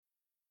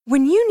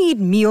When you need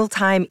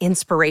mealtime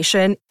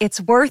inspiration,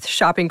 it's worth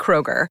shopping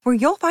Kroger, where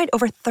you'll find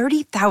over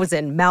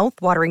 30,000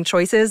 mouth-watering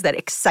choices that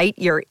excite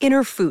your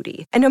inner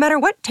foodie. And no matter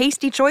what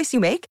tasty choice you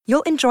make,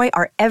 you'll enjoy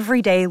our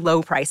everyday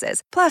low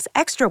prices, plus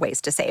extra ways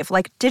to save,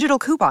 like digital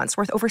coupons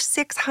worth over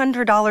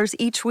 $600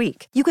 each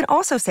week. You can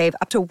also save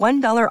up to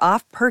 $1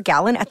 off per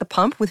gallon at the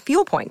pump with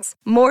fuel points.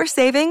 More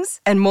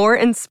savings and more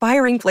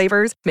inspiring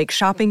flavors make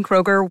shopping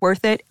Kroger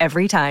worth it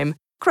every time.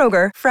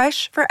 Kroger,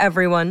 fresh for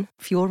everyone.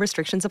 Fuel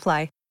restrictions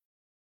apply.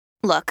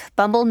 Look,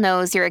 Bumble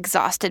knows you're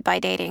exhausted by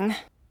dating.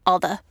 All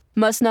the,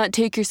 must not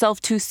take yourself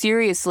too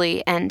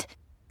seriously, and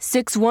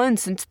 6'1"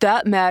 since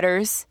that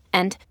matters,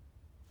 and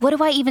what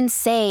do I even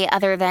say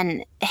other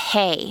than,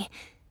 hey?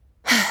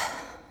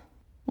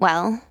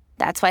 Well,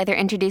 that's why they're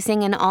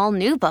introducing an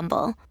all-new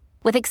Bumble,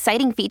 with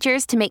exciting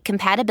features to make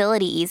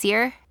compatibility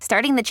easier,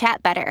 starting the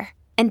chat better,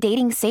 and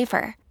dating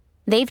safer.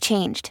 They've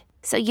changed,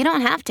 so you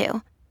don't have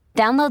to.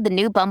 Download the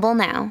new Bumble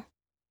now.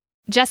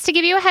 Just to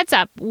give you a heads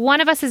up,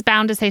 one of us is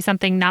bound to say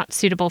something not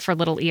suitable for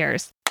little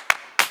ears.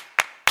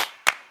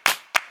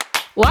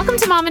 Welcome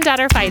to Mom and Dad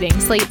Are Fighting,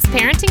 Slate's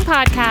parenting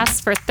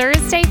podcast for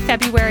Thursday,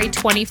 February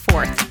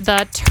 24th,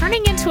 the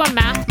Turning Into a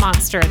Math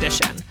Monster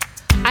edition.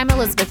 I'm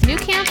Elizabeth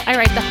Newcamp. I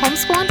write the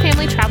homeschool and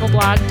family travel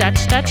blog,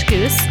 Dutch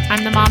Goose.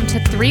 I'm the mom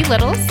to 3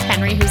 littles,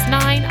 Henry, who's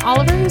 9,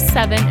 Oliver, who's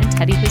 7, and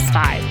Teddy, who's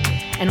 5.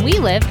 And we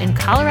live in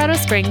Colorado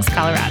Springs,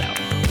 Colorado.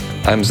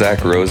 I'm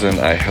Zach Rosen.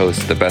 I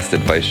host the Best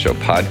Advice Show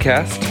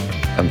podcast.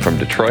 I'm from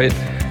Detroit,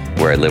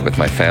 where I live with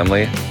my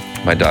family.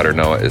 My daughter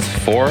Noah is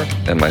 4,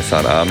 and my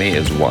son Ami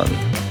is 1.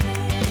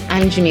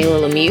 I'm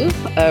Jamila Lemieux,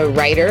 a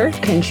writer,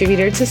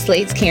 contributor to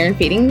Slate's Care and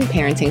Feeding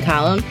parenting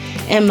column,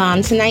 and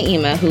mom to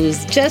Naima,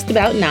 who's just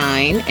about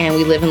 9, and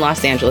we live in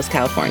Los Angeles,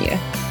 California.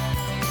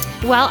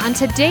 Well, on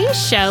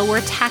today's show,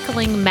 we're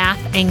tackling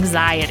math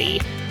anxiety.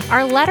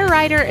 Our letter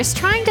writer is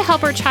trying to help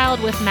her child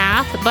with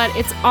math, but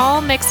it's all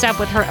mixed up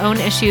with her own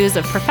issues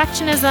of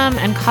perfectionism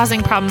and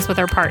causing problems with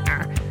her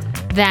partner.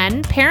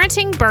 Then,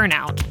 parenting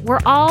burnout.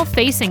 We're all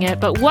facing it,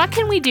 but what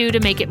can we do to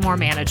make it more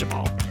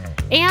manageable?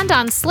 And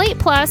on Slate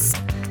Plus,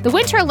 the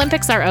Winter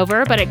Olympics are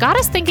over, but it got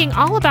us thinking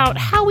all about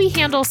how we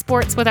handle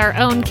sports with our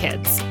own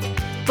kids.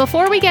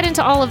 Before we get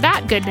into all of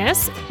that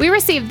goodness, we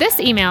received this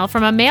email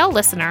from a male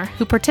listener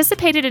who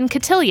participated in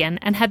Cotillion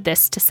and had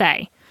this to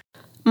say.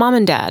 Mom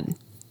and Dad,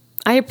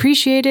 I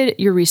appreciated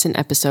your recent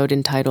episode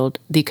entitled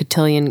The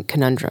Cotillion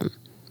Conundrum.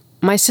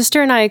 My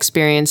sister and I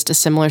experienced a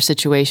similar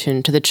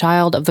situation to the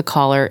child of the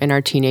caller in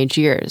our teenage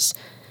years.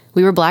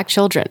 We were Black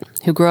children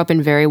who grew up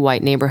in very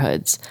white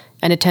neighborhoods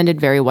and attended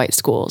very white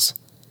schools.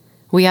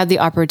 We had the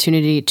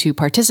opportunity to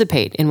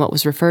participate in what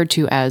was referred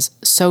to as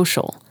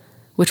social,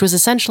 which was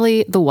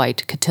essentially the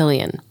white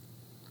cotillion.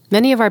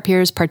 Many of our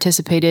peers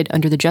participated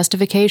under the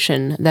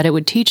justification that it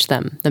would teach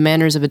them the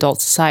manners of adult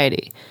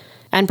society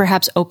and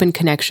perhaps open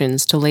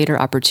connections to later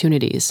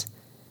opportunities.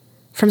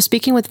 From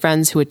speaking with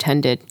friends who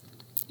attended,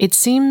 it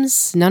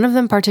seems none of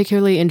them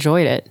particularly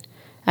enjoyed it,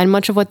 and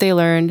much of what they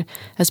learned,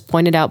 as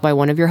pointed out by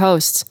one of your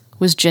hosts,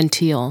 was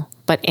genteel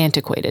but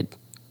antiquated.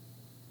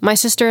 My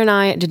sister and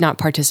I did not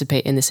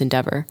participate in this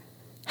endeavor.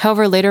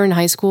 However, later in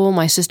high school,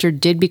 my sister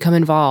did become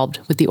involved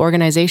with the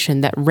organization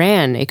that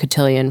ran a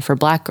cotillion for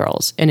Black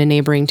girls in a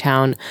neighboring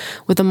town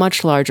with a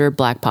much larger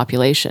Black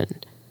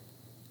population.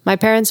 My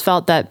parents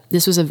felt that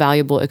this was a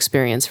valuable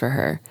experience for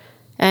her,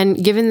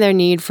 and given their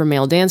need for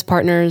male dance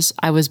partners,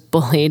 I was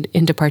bullied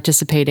into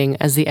participating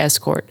as the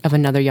escort of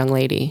another young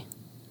lady.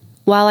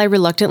 While I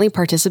reluctantly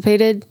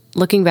participated,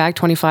 looking back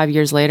 25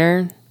 years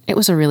later, it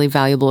was a really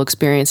valuable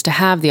experience to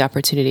have the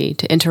opportunity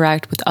to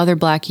interact with other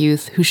Black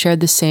youth who shared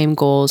the same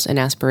goals and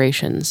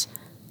aspirations,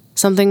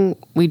 something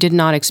we did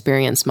not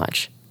experience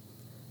much.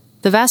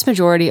 The vast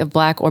majority of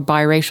Black or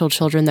biracial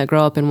children that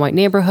grow up in white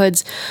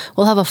neighborhoods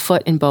will have a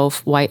foot in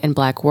both white and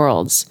Black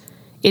worlds.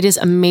 It is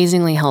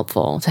amazingly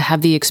helpful to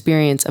have the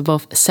experience of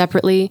both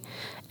separately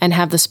and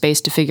have the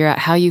space to figure out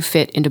how you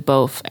fit into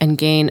both and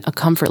gain a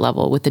comfort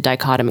level with the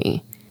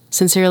dichotomy.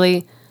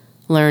 Sincerely,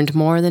 learned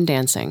more than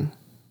dancing.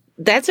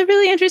 That's a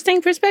really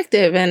interesting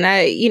perspective, and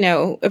I,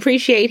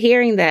 appreciate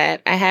hearing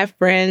that. I have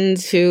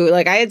friends who,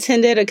 I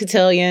attended a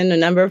cotillion. A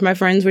number of my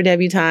friends were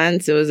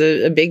debutantes. It was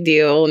a big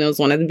deal, and it was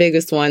one of the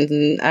biggest ones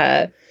in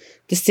the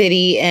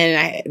city,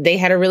 and they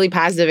had a really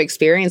positive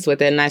experience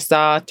with it. And I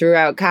saw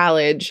throughout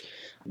college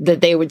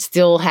that they would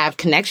still have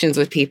connections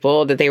with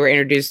people that they were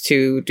introduced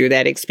to through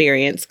that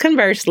experience.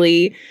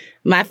 Conversely,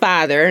 my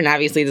father, and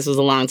obviously this was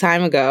a long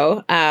time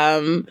ago,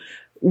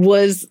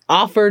 was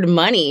offered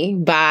money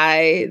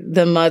by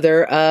the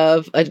mother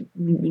of a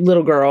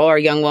little girl or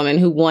young woman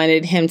who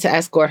wanted him to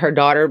escort her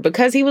daughter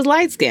because he was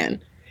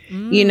light-skinned.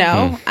 He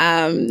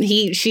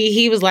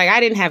was like, I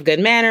didn't have good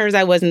manners.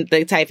 I wasn't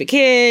the type of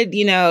kid,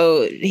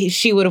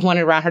 she would have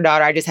wanted around her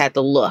daughter. I just had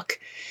the look.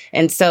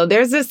 And so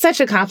there's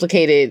such a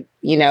complicated,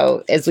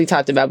 as we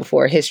talked about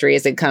before, history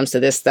as it comes to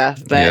this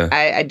stuff. But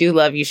yeah. I do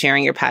love you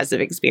sharing your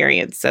positive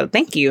experience. So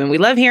thank you. And we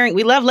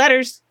love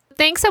letters.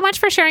 Thanks so much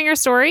for sharing your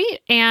story.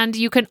 And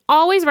you can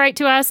always write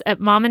to us at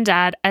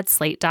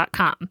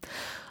momanddad@slate.com.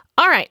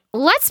 All right,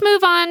 let's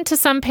move on to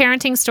some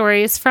parenting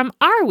stories from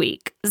our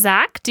week.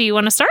 Zach, do you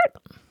want to start?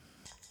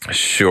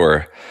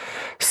 Sure.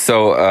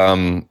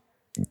 So,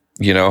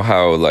 you know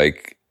how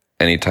like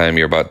anytime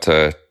you're about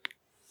to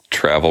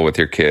travel with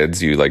your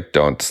kids, you like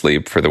don't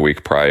sleep for the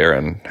week prior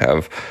and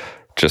have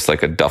just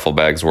like a duffel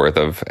bag's worth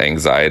of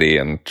anxiety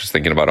and just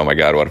thinking about, oh my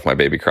God, what if my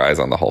baby cries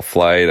on the whole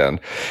flight? And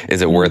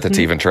is it worth it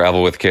to even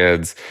travel with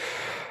kids?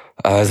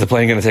 Is the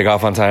plane going to take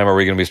off on time? Are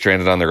we going to be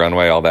stranded on the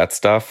runway? All that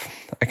stuff.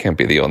 I can't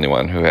be the only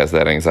one who has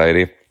that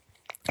anxiety.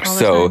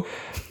 So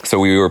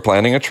we were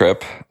planning a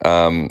trip,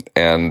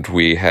 and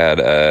we had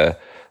a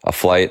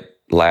flight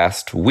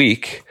last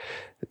week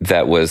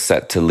that was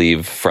set to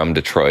leave from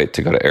Detroit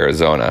to go to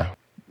Arizona,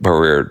 where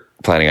we were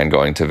planning on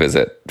going to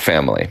visit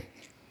family.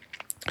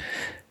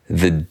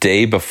 The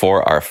day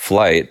before our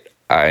flight,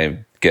 I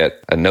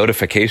get a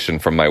notification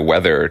from my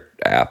weather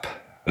app.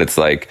 It's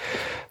like,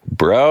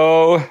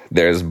 bro,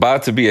 there's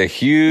about to be a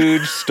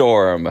huge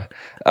storm.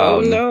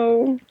 Oh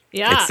no.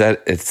 Yeah.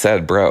 It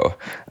said, bro.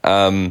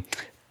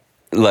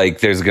 Like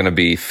there's going to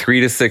be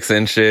 3 to 6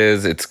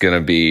 inches. It's going to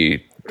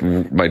be,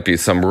 might be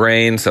some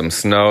rain, some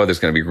snow. There's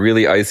going to be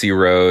really icy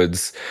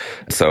roads.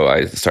 So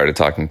I started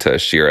talking to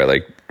Shira,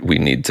 like, we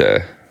need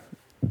to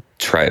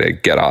try to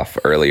get off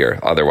earlier.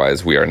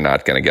 Otherwise, we are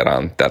not going to get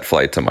on that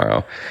flight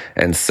tomorrow.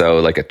 And so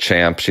like a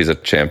champ, she's a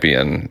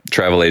champion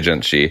travel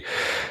agent. She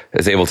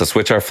is able to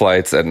switch our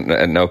flights at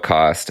no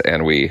cost.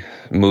 And we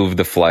moved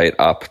the flight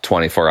up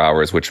 24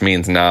 hours, which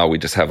means now we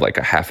just have like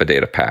a half a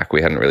day to pack.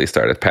 We hadn't really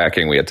started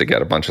packing. We had to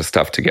get a bunch of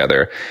stuff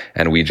together,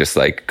 and we just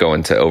like go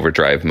into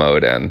overdrive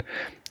mode and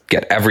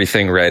get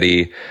everything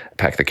ready,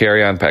 pack the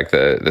carry-on, pack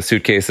the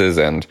suitcases,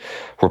 and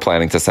we're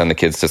planning to send the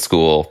kids to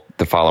school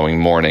the following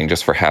morning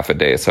just for half a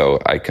day so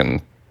I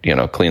can,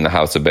 clean the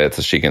house a bit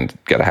so she can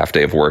get a half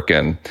day of work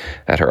in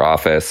at her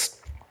office.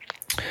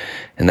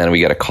 And then we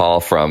get a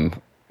call from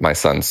my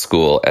son's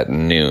school at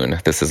noon.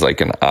 This is like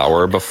an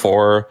hour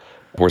before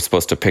we're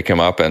supposed to pick him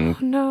up and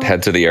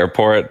head to the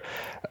airport.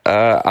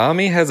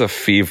 Ami has a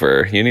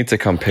fever. You need to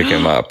come pick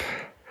him up.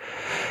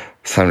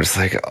 So I'm just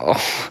like,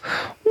 oh,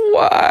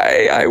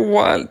 why? I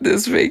want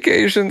this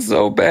vacation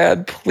so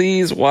bad.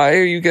 Please, why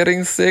are you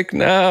getting sick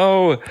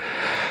now?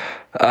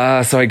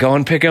 So I go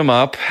and pick him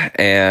up,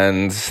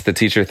 and the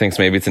teacher thinks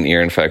maybe it's an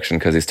ear infection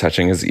because he's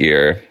touching his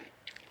ear.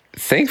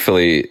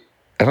 Thankfully,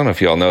 I don't know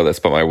if you all know this,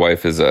 but my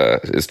wife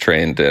is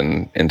trained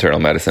in internal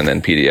medicine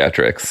and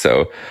pediatrics.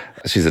 So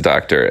she's a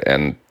doctor,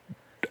 and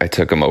I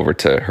took him over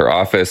to her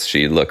office.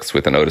 She looks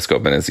with an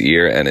otoscope in his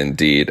ear, and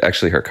indeed,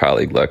 actually her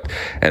colleague looked,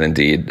 and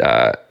indeed,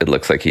 it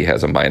looks like he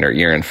has a minor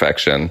ear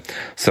infection.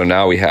 So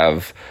now we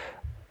have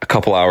a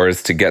couple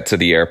hours to get to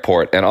the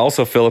airport and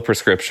also fill a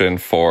prescription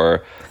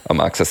for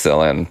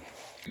amoxicillin.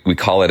 We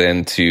call it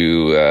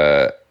into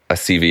a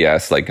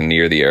CVS, like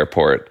near the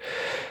airport.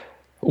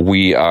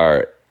 We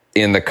are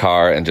in the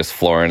car and just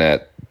flooring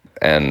it,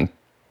 and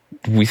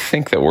we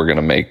think that we're going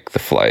to make the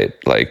flight.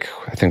 Like,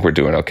 I think we're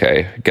doing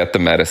okay. Get the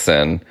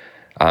medicine.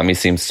 Ami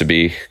seems to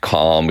be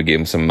calm. We gave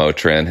him some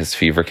Motrin. His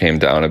fever came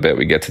down a bit.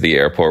 We get to the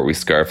airport. We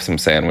scarf some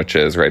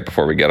sandwiches right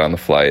before we get on the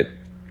flight.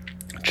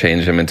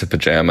 Change him into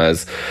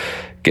pajamas.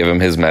 Give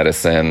him his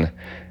medicine.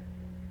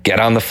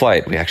 Get on the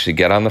flight. We actually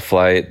get on the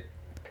flight.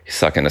 He's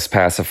sucking his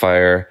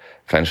pacifier.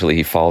 Eventually,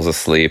 he falls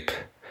asleep.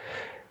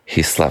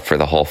 He slept for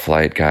the whole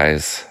flight,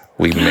 guys.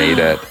 We made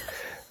it.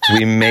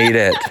 We made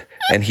it.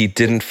 And he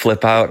didn't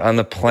flip out on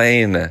the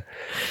plane.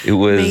 It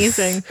was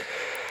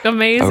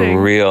amazing. A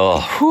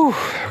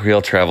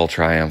real travel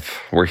triumph.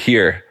 We're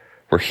here.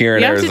 We're here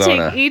in Arizona.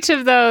 You have to take each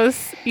of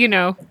those,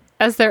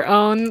 as their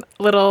own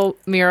little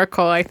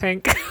miracle, I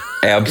think.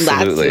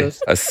 Absolutely.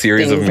 A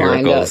series of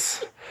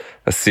miracles.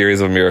 A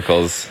series of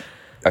miracles.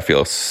 I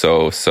feel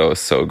so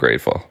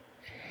grateful.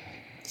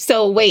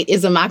 So wait,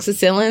 is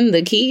amoxicillin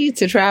the key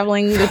to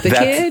traveling with the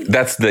kid?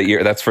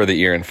 That's for the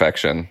ear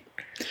infection.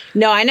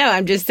 No, I know.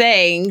 I'm just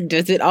saying,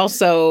 does it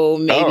also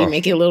maybe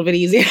make it a little bit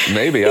easier?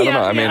 Maybe. I don't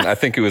know. I mean, I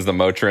think it was the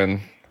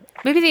Motrin.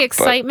 Maybe the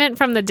excitement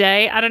from the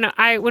day. I don't know.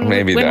 When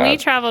we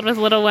traveled with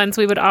little ones,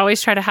 we would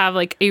always try to have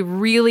like a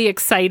really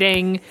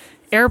exciting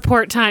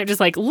airport time. Just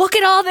like, look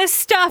at all this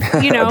stuff,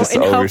 in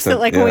hopes that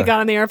like when we got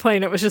on the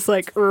airplane, it was just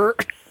like,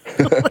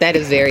 That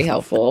is very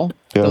helpful.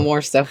 Yeah. The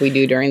more stuff we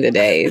do during the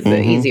day,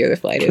 the easier the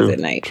flight is at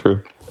night.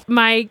 True.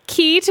 My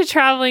key to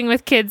traveling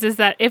with kids is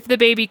that if the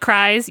baby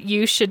cries,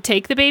 you should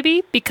take the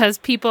baby, because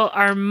people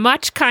are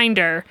much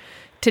kinder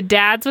to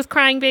dads with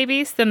crying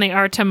babies than they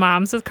are to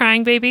moms with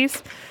crying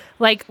babies.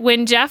 Like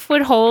when Jeff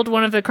would hold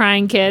one of the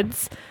crying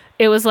kids,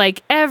 it was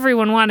like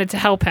everyone wanted to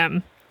help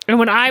him. And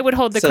when I would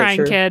hold the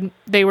crying kid,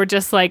 they were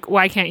just like,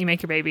 why can't you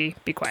make your baby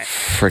be quiet?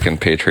 Freaking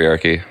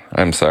patriarchy.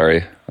 I'm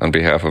sorry on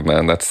behalf of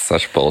men. That's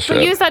such bullshit.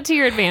 But use that to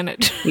your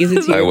advantage. Use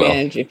it to your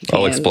advantage if you can.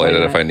 I'll exploit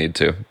it if I need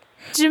to.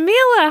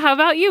 Jamila, how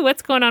about you?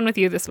 What's going on with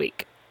you this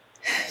week?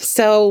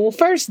 So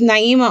first,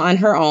 Naima on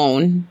her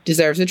own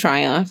deserves a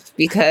triumph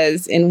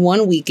because in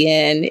one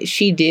weekend,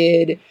 she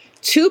did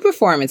 2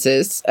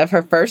 performances of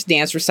her first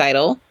dance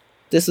recital.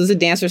 This was a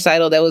dance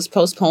recital that was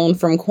postponed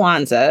from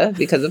Kwanzaa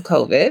because of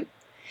COVID.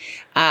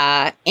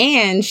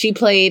 And she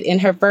played in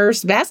her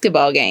first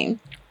basketball game.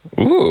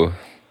 Ooh.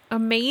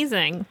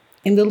 Amazing.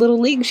 In the little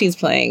league she's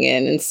playing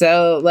in. And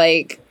so,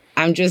 like,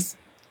 I'm just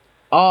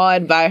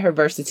awed by her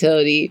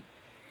versatility,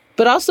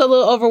 but also a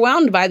little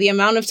overwhelmed by the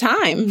amount of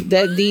time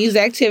that these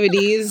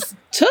activities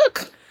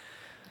took.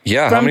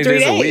 Yeah, how many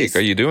days a week are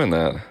you doing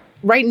that?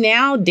 Right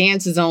now,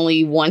 dance is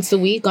only once a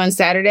week on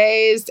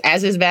Saturdays,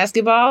 as is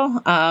basketball.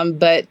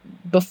 But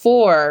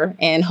before,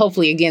 and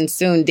hopefully again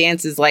soon,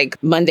 dance is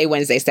like Monday,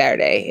 Wednesday,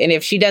 Saturday. And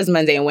if she does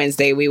Monday and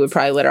Wednesday, we would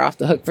probably let her off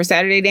the hook for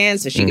Saturday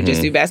dance, so she could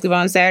just do basketball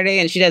on Saturday.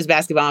 And she does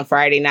basketball on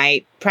Friday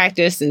night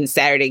practice and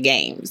Saturday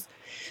games.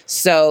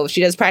 So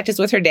she does practice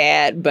with her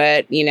dad,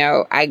 but, you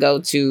know, I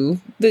go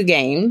to the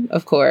game,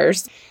 of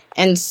course.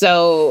 And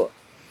so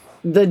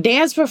the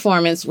dance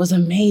performance was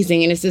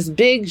amazing. And it's this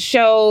big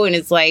show. And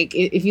it's like,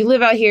 if you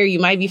live out here, you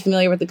might be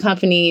familiar with the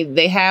company.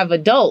 They have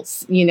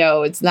adults, you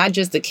know, it's not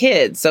just the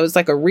kids. So it's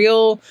like a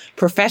real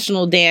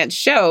professional dance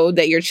show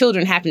that your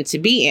children happen to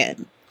be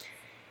in.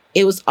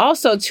 It was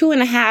also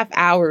 2.5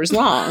 hours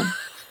long.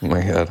 Oh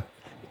my God.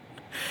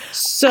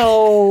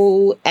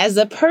 So as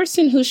a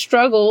person who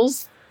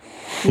struggles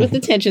with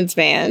attention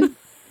span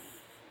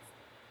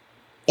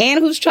and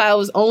whose child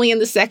was only in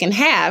the second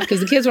half, because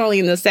the kids were only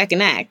in the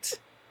second act,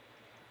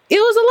 it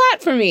was a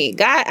lot for me.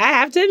 I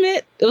have to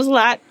admit, it was a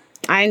lot.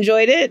 I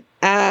enjoyed it.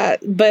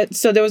 But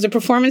so there was a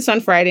performance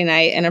on Friday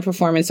night and a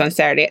performance on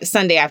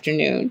Sunday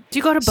afternoon. Did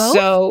you go to both?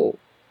 So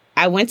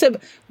I went to,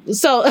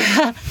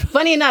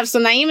 funny enough, so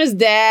Naima's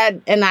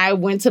dad and I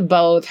went to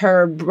both.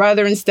 Her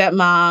brother and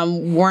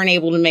stepmom weren't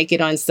able to make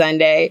it on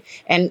Sunday.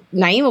 And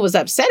Naima was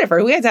upset at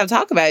her. We had to have a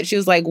talk about it. She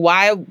was like,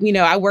 why, you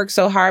know, I worked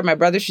so hard. My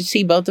brother should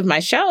see both of my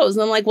shows.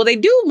 And I'm like, well, they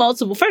do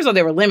multiple. First of all,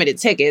 they were limited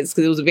tickets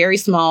because it was a very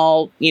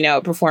small, you know,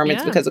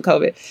 performance because of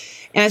COVID.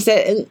 And I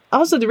said, and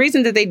also the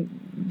reason that they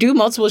do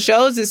multiple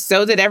shows is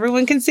so that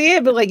everyone can see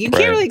it. But like, you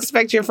can't really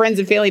expect your friends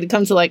and family to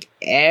come to like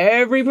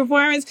every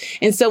performance.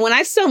 And so when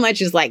I so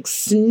much as like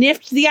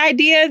sniffed the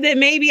idea that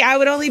maybe I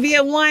would only be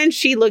at one,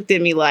 she looked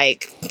at me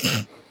like,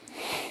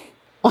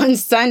 on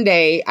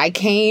Sunday, I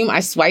came,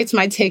 I swiped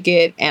my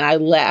ticket and I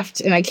left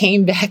and I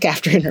came back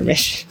after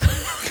intermission.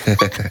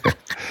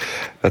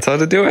 That's how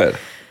to do it.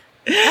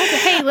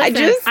 Hey,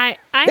 listen,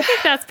 I think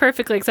that's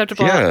perfectly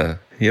acceptable. Yeah.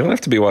 You don't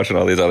have to be watching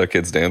all these other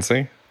kids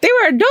dancing. They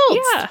were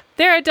adults. Yeah,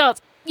 they're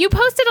adults. You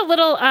posted a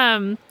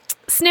little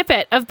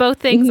snippet of both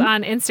things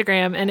on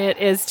Instagram, and it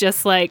is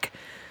just like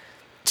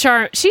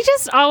she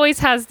just always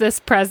has this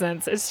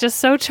presence. It's just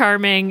so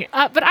charming.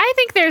 But I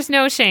think there's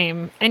no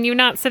shame in you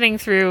not sitting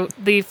through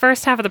the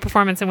first half of the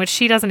performance in which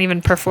she doesn't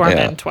even perform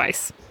in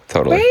twice.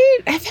 Totally. Right?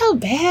 I felt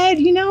bad,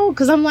 you know,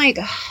 because I'm like,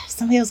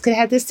 somebody else could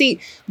have had this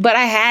seat. But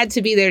I had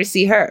to be there to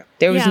see her.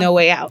 There was no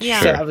way out.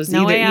 Yeah. So I was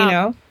either, you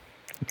know.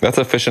 That's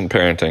efficient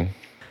parenting.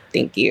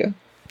 Thank you.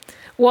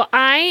 Well,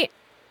 I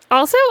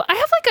have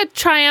like a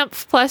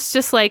triumph plus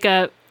just like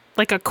a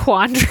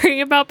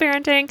quandary about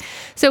parenting.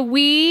 So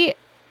we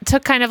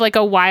took kind of like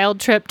a wild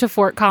trip to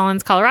Fort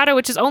Collins, Colorado,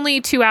 which is only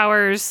 2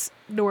 hours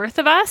north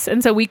of us.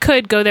 And so we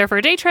could go there for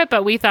a day trip,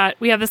 but we thought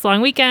we have this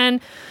long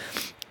weekend.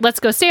 Let's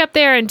go stay up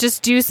there and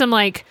just do some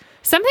things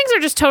are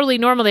just totally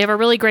normal. They have a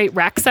really great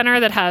rec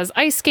center that has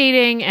ice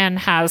skating and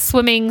has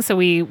swimming. So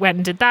we went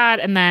and did that.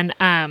 And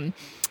then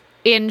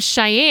in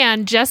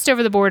Cheyenne, just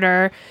over the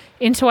border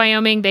into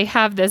Wyoming, they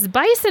have this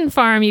bison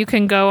farm you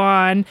can go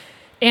on.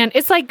 And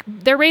it's like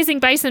they're raising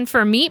bison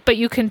for meat, but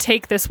you can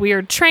take this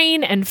weird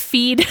train and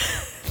feed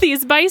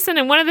these bison.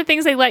 And one of the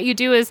things they let you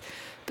do is,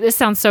 this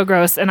sounds so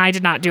gross, and I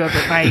did not do it,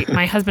 but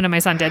my husband and my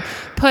son did.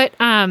 Put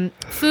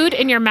food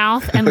in your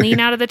mouth and lean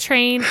out of the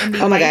train, and the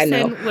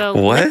bison will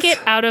lick it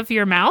out of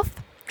your mouth.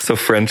 So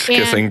French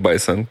kissing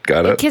bison.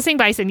 Got it. Kissing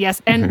bison,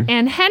 yes.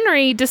 And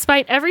Henry,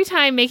 despite every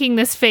time making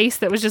this face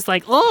that was just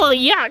like, oh,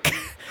 yuck,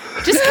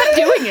 just kept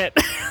doing it.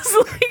 So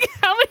like,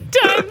 how many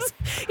times,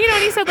 you know,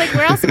 and he said, like,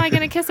 where else am I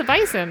going to kiss a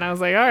bison? I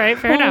was like, all right,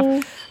 fair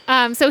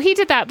enough. So he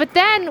did that. But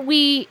then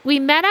we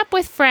met up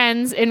with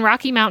friends in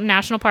Rocky Mountain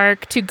National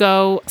Park to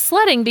go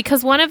sledding,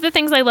 because one of the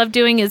things I love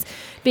doing is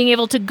being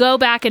able to go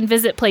back and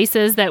visit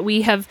places that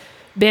we have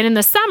been in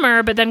the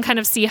summer, but then kind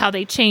of see how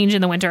they change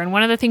in the winter. And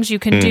one of the things you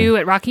can do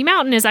at Rocky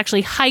Mountain is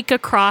actually hike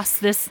across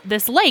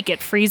this lake.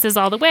 It freezes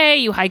all the way.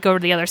 You hike over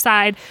to the other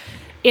side.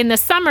 In the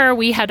summer,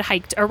 we had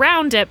hiked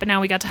around it, but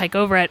now we got to hike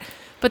over it.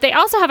 But they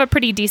also have a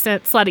pretty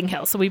decent sledding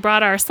hill. So we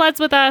brought our sleds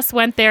with us,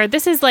 went there.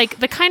 This is like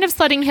the kind of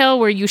sledding hill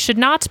where you should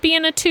not be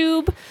in a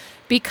tube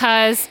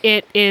because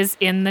it is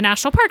in the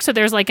national park. So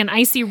there's like an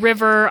icy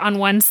river on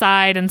one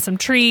side and some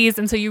trees.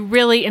 And so you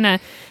really, in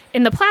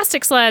the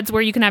plastic sleds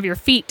where you can have your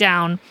feet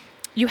down,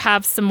 you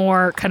have some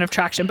more kind of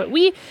traction. But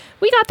we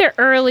got there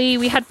early.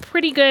 We had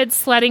pretty good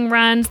sledding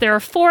runs. There are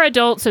 4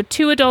 adults, so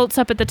 2 adults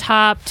up at the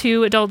top,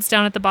 2 adults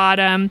down at the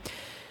bottom.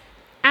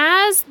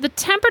 As the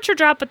temperature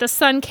dropped but the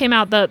sun came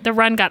out, the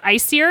run got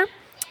icier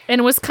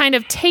and was kind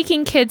of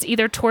taking kids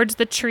either towards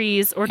the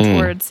trees or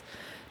towards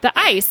the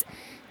ice.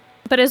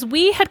 But as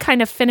we had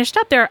kind of finished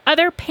up, there are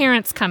other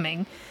parents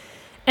coming.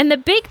 And the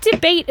big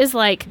debate is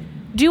like,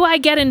 do I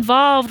get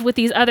involved with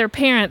these other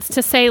parents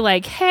to say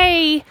like,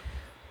 hey,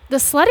 the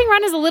sledding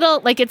run is a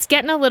little, like it's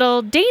getting a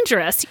little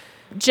dangerous.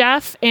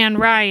 Jeff and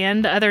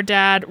Ryan, the other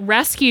dad,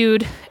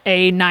 rescued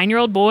a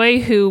 9-year-old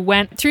boy who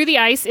went through the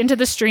ice into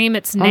the stream.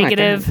 It's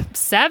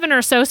 -7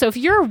 or so. So if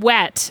you're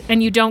wet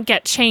and you don't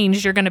get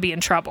changed, you're going to be in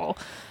trouble.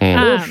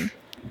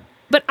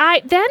 But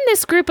then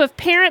this group of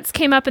parents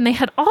came up and they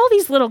had all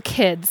these little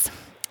kids.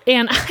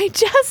 And I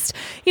just,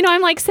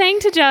 I'm like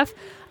saying to Jeff,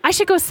 I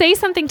should go say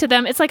something to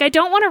them. It's like, I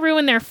don't want to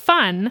ruin their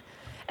fun.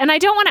 And I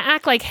don't want to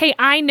act like, hey,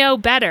 I know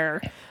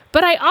better.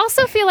 But I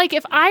also feel like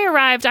if I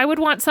arrived, I would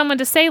want someone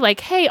to say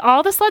like, hey,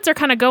 all the sleds are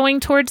kind of going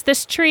towards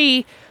this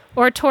tree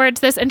or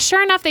towards this. And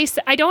sure enough, I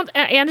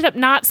ended up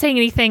not saying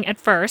anything at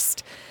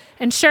first.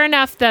 And sure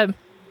enough, the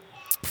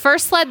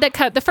first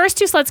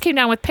 2 sleds came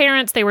down with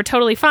parents. They were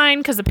totally fine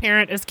because the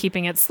parent is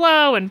keeping it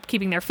slow and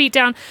keeping their feet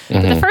down.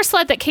 But the first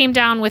sled that came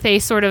down with a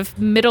sort of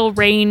middle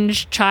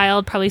range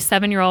child, probably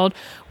 7-year-old,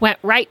 went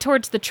right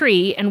towards the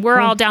tree. And we're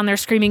all down there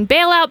screaming,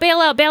 bail out,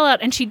 bail out, bail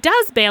out. And she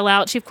does bail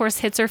out. She, of course,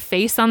 hits her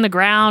face on the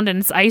ground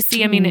and it's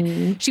icy. I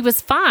mean, she was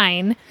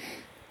fine.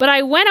 But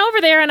I went over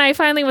there and I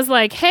finally was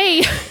like,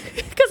 hey,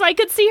 because I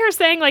could see her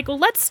saying like, well,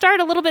 let's start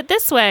a little bit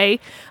this way. I'm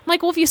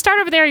like, well, if you start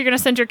over there, you're going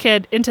to send your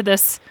kid into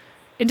this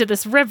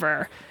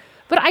river.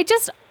 But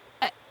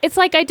it's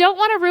like, I don't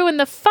want to ruin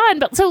the fun.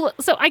 But so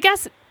I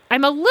guess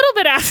I'm a little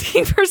bit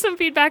asking for some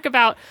feedback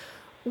about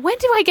when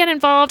do I get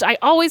involved? I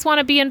always want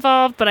to be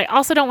involved, but I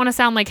also don't want to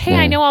sound like, hey,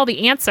 I know all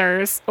the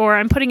answers, or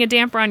I'm putting a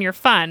damper on your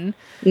fun.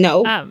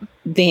 No,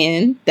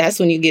 then that's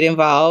when you get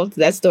involved.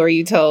 That story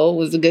you told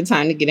was a good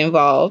time to get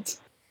involved.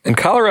 In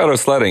Colorado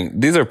sledding,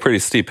 these are pretty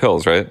steep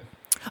hills, right?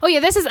 Oh yeah,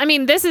 this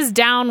is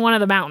down one of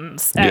the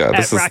mountains.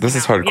 This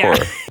is hardcore.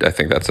 Yeah. I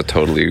think that's a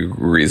totally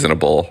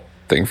reasonable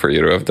thing for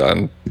you to have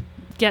done.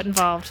 Get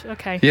involved.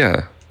 Okay.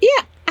 Yeah.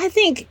 Yeah, I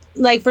think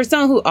like for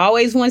someone who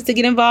always wants to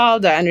get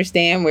involved, I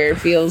understand where it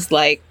feels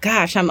like,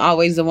 gosh, I'm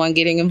always the one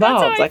getting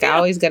involved. Like I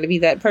always got to be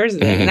that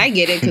person. And I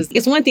get it because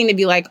it's one thing to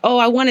be like, oh,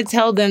 I want to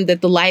tell them that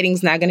the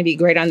lighting's not going to be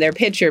great on their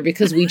picture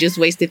because we just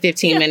wasted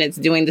 15 minutes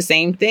doing the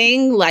same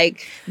thing.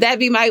 Like that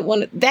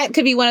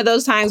could be one of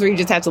those times where you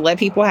just have to let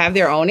people have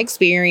their own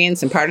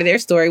experience. And part of their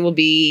story will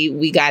be,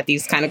 we got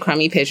these kind of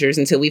crummy pictures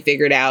until we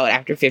figured out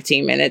after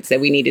 15 minutes that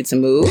we needed to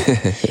move.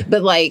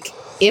 But like,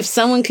 if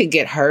someone could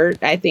get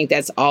hurt, I think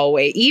that's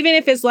always, even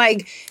if it's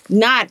like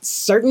not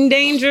certain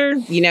danger,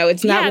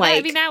 it's not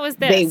like that was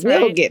this, they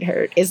will get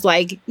hurt. It's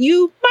like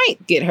you might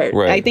get hurt.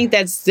 Right. I think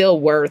that's still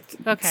worth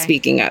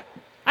speaking up.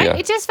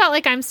 It just felt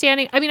like I'm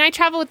standing. I mean, I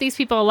travel with these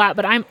people a lot,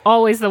 but I'm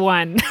always the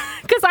one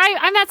because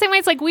I'm that same way.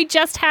 It's like we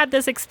just had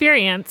this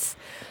experience.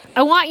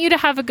 I want you to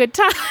have a good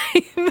time,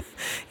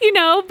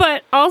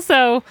 but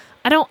also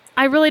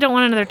I really don't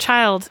want another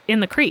child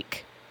in the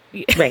creek.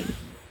 Right.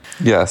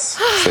 Yes.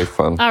 Safe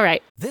fun. All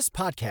right. This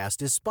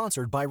podcast is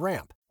sponsored by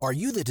Ramp. Are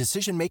you the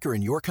decision maker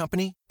in your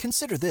company?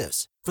 Consider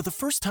this. For the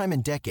first time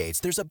in decades,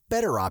 there's a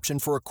better option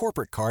for a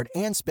corporate card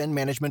and spend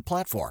management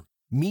platform.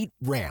 Meet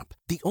Ramp,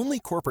 the only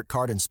corporate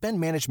card and spend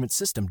management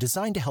system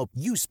designed to help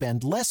you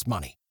spend less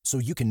money so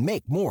you can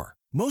make more.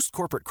 Most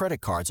corporate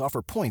credit cards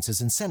offer points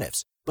as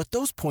incentives, but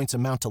those points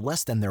amount to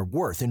less than their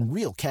worth in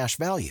real cash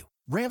value.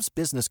 Ramp's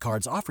business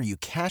cards offer you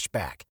cash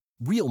back,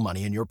 real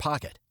money in your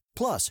pocket.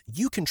 Plus,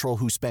 you control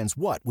who spends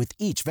what with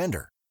each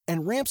vendor.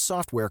 And Ramp's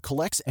software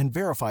collects and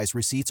verifies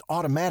receipts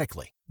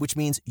automatically, which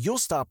means you'll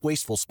stop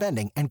wasteful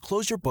spending and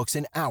close your books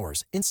in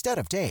hours instead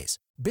of days.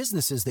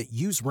 Businesses that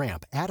use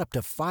Ramp add up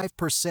to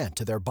 5%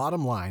 to their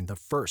bottom line the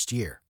first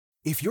year.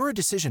 If you're a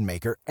decision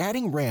maker,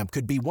 adding Ramp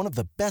could be one of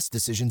the best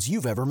decisions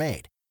you've ever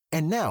made.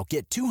 And now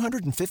get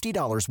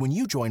 $250 when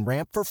you join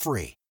Ramp for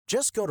free.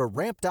 Just go to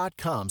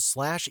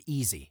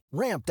ramp.com/easy.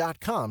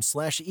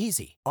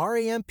 Ramp.com/easy.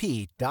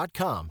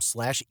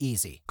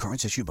 RAMP.com/easy.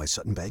 Cards issued by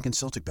Sutton Bank and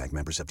Celtic Bank,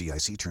 members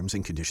FDIC. Terms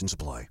and conditions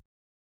apply.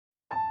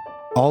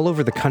 All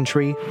over the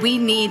country, we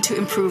need to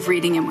improve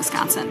reading in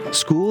Wisconsin.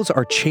 Schools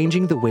are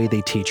changing the way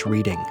they teach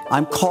reading.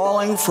 I'm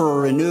calling for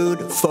a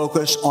renewed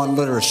focus on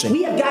literacy.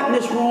 We have gotten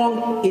this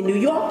wrong in New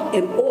York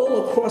and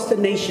all across the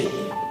nation.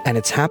 And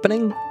it's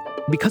happening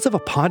because of a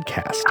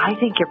podcast. I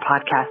think your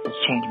podcast has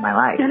changed my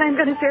life. And I'm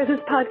going to share this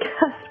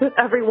podcast with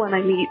everyone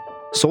I meet.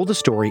 Sold a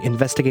Story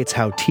investigates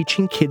how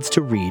teaching kids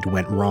to read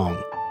went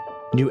wrong.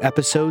 New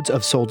episodes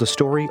of Sold a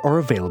Story are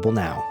available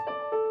now.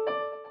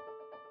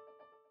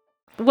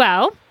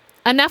 Well,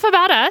 enough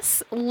about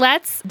us.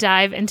 Let's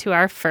dive into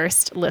our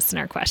first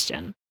listener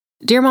question.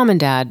 Dear Mom and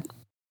Dad,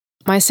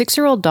 my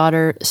 6-year-old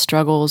daughter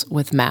struggles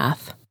with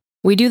math.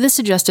 We do the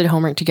suggested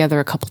homework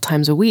together a couple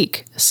times a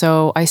week,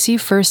 so I see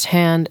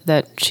firsthand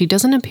that she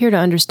doesn't appear to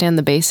understand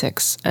the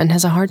basics and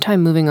has a hard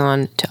time moving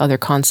on to other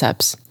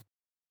concepts.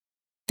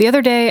 The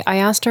other day, I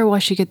asked her why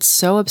she gets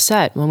so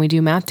upset when we do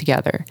math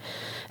together,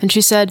 and she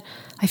said,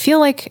 I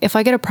feel like if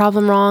I get a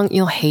problem wrong,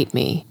 you'll hate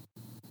me.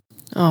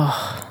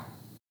 Oh,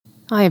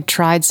 I have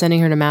tried sending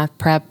her to math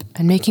prep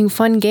and making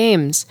fun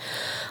games.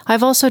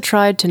 I've also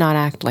tried to not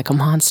act like a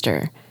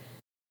monster.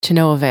 To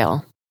no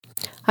avail.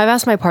 I've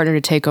asked my partner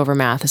to take over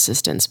math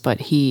assistance, but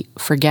he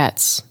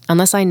forgets,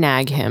 unless I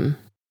nag him.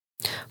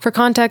 For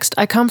context,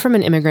 I come from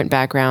an immigrant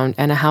background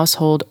and a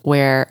household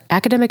where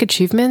academic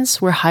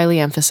achievements were highly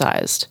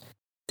emphasized.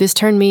 This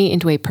turned me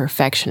into a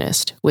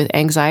perfectionist with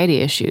anxiety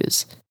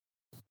issues.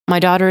 My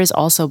daughter is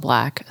also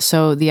Black,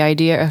 so the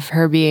idea of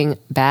her being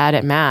bad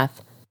at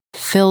math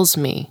fills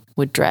me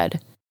with dread.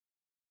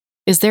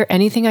 Is there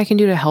anything I can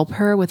do to help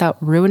her without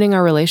ruining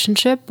our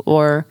relationship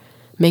or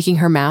making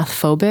her math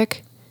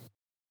phobic?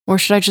 Or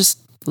should I just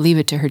leave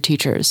it to her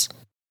teachers?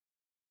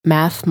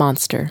 Math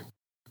Monster.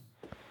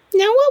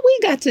 Now, what we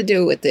got to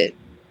do with it?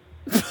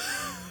 This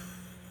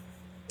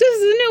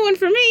is a new one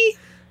for me.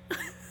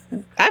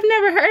 I've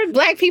never heard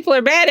Black people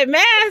are bad at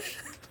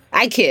math.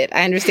 I kid.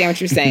 I understand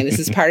what you're saying. This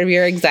is part of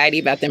your anxiety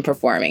about them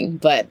performing.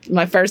 But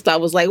my first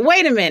thought was like,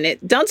 wait a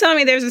minute. Don't tell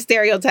me there's a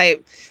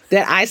stereotype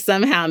that I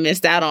somehow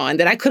missed out on,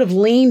 that I could have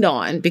leaned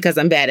on because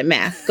I'm bad at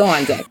math. Go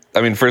on, Zach.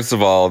 I mean, first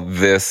of all,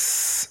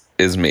 this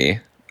is me.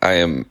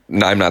 I'm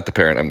not the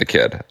parent, I'm the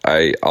kid.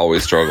 I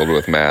always struggled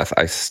with math.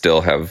 I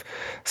still have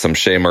some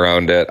shame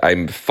around it.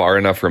 I'm far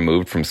enough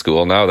removed from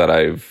school now that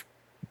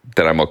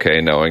I'm okay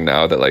knowing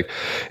now that, like,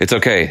 it's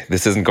okay.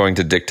 This isn't going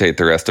to dictate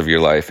the rest of your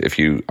life if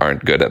you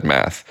aren't good at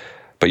math.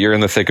 But you're in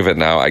the thick of it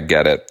now. I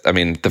get it. I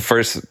mean,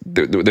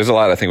 there's a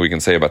lot I think we can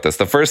say about this.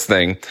 The first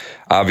thing,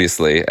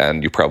 obviously,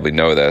 and you probably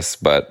know this,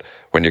 but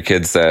when your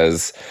kid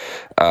says,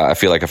 I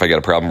feel like if I get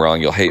a problem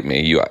wrong, you'll hate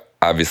me, you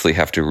obviously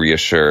have to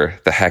reassure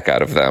the heck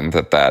out of them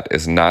that that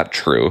is not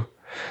true.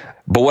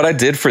 But what I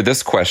did for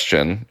this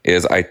question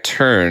is I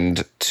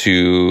turned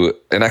to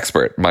an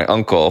expert. My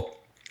uncle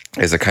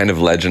is a kind of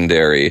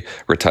legendary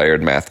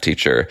retired math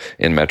teacher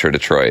in Metro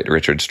Detroit,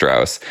 Richard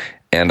Strauss.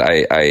 And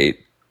I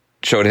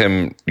showed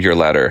him your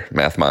letter,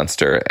 Math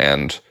Monster,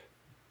 and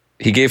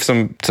he gave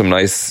some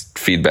nice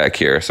feedback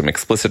here, some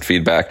explicit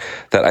feedback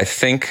that I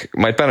think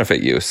might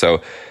benefit you.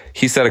 So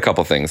he said a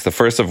couple things. The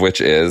first of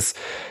which is,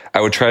 I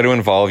would try to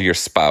involve your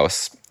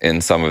spouse in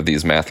some of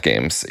these math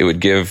games. It would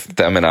give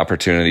them an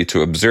opportunity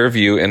to observe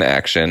you in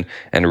action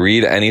and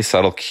read any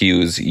subtle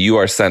cues you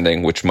are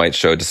sending, which might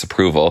show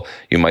disapproval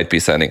you might be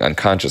sending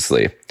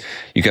unconsciously.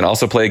 You can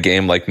also play a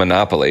game like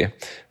Monopoly,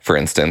 for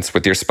instance,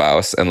 with your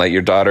spouse and let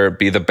your daughter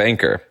be the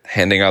banker,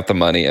 handing out the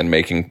money and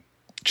making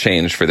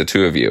change for the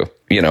two of you.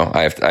 You know,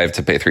 I have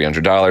to pay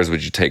 $300.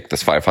 Would you take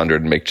this $500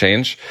 and make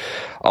change?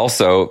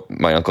 Also,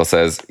 my uncle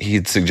says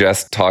he'd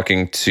suggest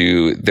talking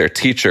to their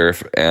teacher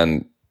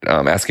and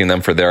asking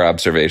them for their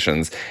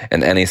observations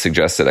and any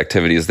suggested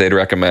activities they'd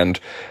recommend.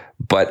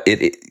 But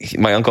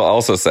my uncle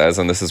also says,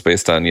 and this is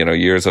based on, you know,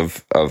 years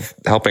of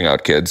helping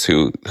out kids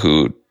who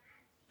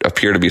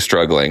appear to be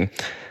struggling,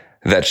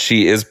 that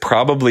she is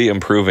probably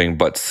improving,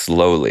 but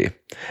slowly.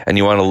 And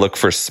you want to look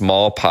for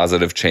small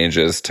positive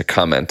changes to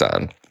comment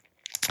on.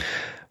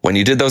 When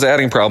you did those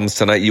adding problems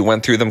tonight, you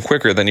went through them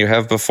quicker than you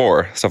have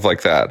before, stuff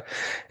like that.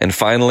 And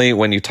finally,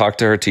 when you talk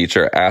to her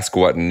teacher, ask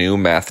what new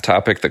math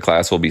topic the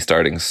class will be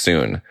starting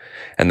soon.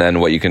 And then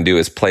what you can do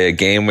is play a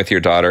game with your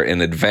daughter in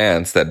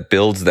advance that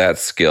builds that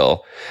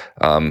skill,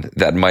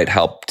 that might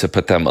help to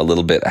put them a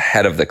little bit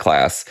ahead of the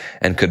class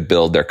and could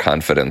build their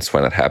confidence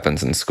when it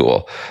happens in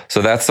school.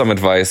 So that's some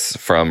advice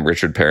from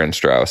Richard Perrin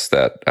Strauss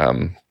that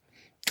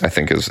I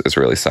think is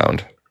really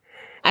sound.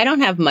 I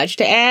don't have much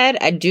to add.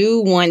 I do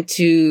want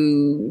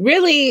to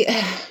really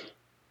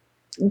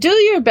do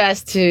your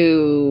best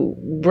to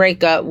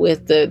break up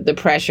with the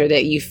pressure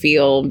that you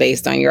feel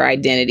based on your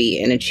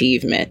identity and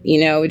achievement.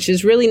 You know, it's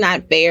just really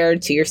not fair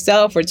to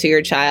yourself or to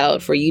your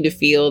child for you to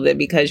feel that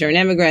because you're an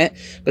immigrant,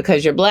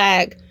 because you're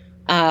Black,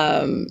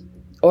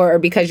 or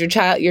because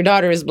your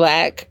daughter is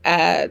Black,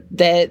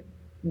 that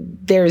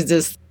there's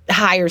this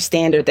higher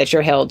standard that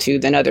you're held to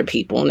than other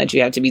people and that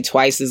you have to be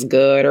twice as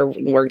good or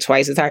work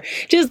twice as hard.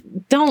 Just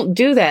don't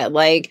do that.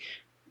 Like,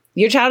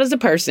 your child is a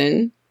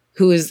person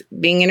who is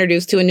being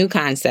introduced to a new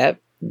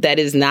concept that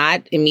is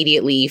not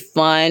immediately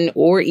fun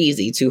or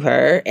easy to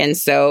her. And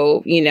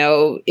so, you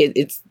know,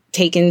 it's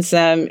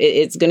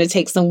going to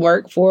take some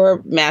work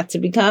for math to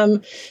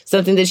become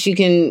something that you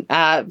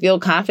can feel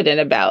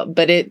confident about.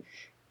 But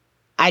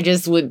I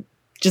just would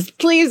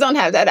please don't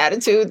have that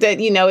attitude that,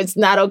 you know, it's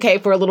not okay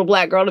for a little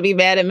Black girl to be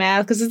bad at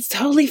math, because it's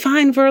totally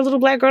fine for a little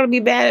Black girl to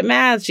be bad at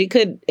math. She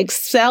could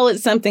excel at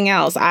something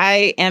else.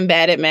 I am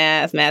bad at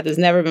math. Math has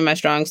never been my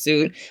strong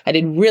suit. I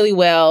did really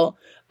well,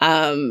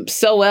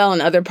 so well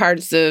in other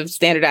parts of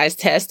standardized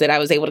tests that I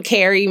was able to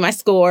carry my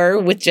score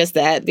with just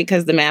that,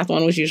 because the math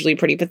one was usually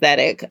pretty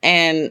pathetic.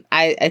 And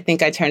I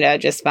think I turned out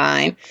just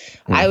fine.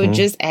 Mm-hmm. I would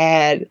just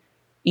add,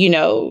 you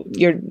know,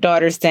 your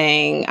daughter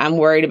saying, I'm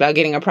worried about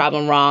getting a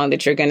problem wrong,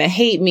 that you're going to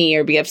hate me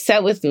or be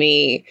upset with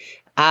me.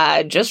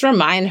 Just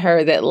remind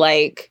her that,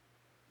 like,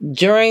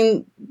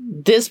 during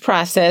this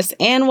process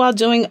and while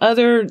doing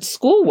other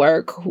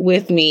schoolwork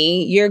with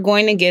me, you're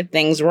going to get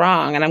things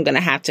wrong and I'm going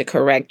to have to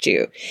correct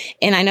you.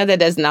 And I know that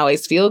doesn't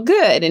always feel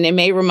good. And it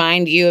may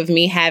remind you of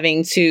me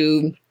having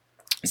to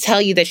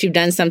tell you that you've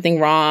done something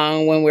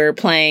wrong when we're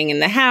playing in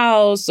the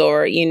house,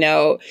 or,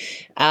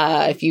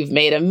 if you've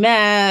made a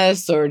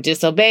mess or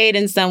disobeyed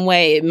in some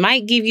way, it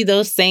might give you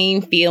those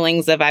same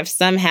feelings of I've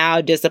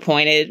somehow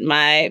disappointed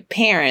my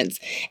parents.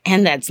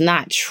 And that's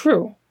not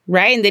true.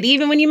 Right. And that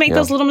even when you make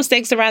those little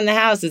mistakes around the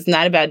house, it's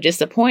not about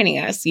disappointing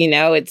us.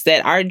 It's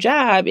that our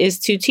job is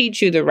to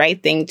teach you the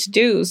right thing to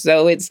do.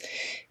 So it's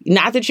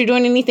not that you're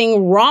doing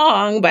anything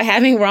wrong by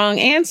having wrong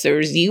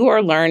answers. You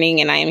are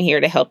learning, and I am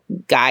here to help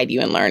guide you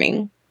in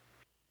learning.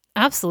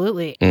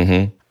 Absolutely.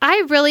 Mm-hmm.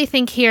 I really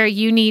think here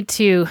you need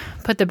to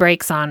put the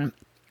brakes on,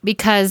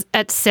 because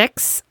at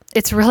 6,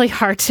 it's really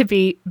hard to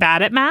be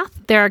bad at math.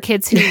 There are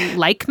kids who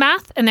like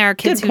math, and there are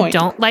kids who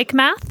don't like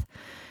math.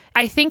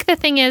 I think the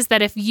thing is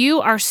that if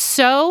you are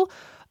so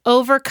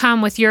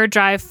overcome with your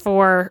drive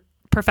for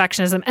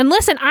perfectionism, and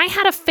listen, I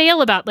had a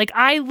fail about,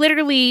 I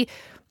literally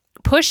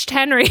pushed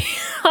Henry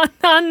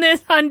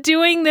on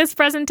doing this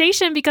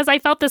presentation because I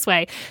felt this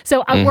way.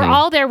 So we're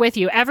all there with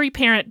you. Every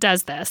parent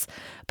does this.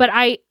 But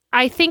I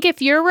think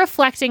if you're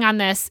reflecting on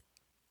this,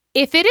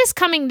 if it is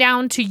coming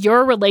down to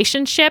your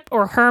relationship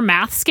or her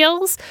math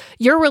skills,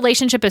 your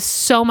relationship is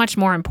so much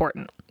more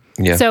important.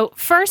 Yeah. So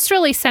first,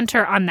 really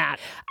center on that.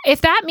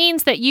 If that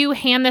means that you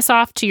hand this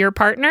off to your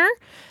partner,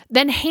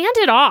 then hand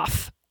it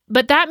off.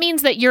 But that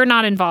means that you're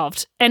not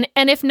involved. And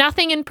if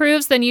nothing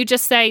improves, then you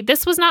just say,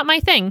 this was not my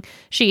thing.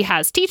 She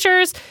has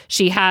teachers,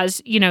 she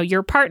has,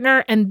 your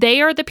partner, and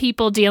they are the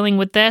people dealing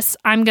with this.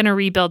 I'm going to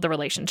rebuild the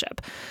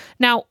relationship.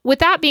 Now, with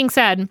that being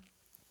said,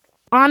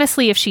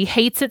 honestly, if she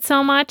hates it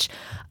so much,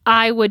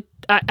 I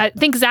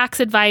think Zach's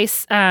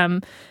advice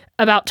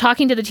about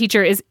talking to the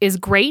teacher is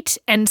great,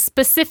 and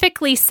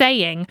specifically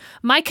saying,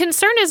 my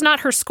concern is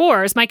not her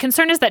scores. My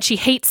concern is that she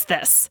hates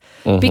this.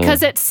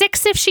 Because at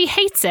 6, if she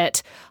hates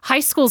it, high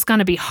school's going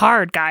to be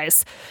hard,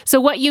 guys. So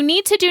what you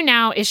need to do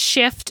now is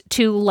shift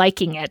to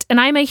liking it. And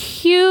I'm a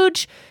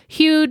huge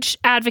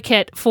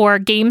advocate for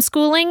game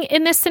schooling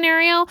in this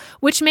scenario,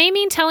 which may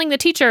mean telling the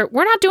teacher,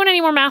 we're not doing any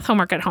more math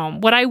homework at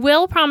home. What I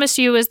will promise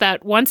you is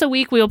that once a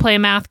week we will play a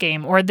math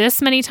game, or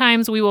this many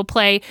times we will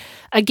play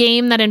a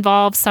game that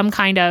involves some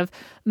kind of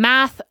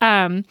math.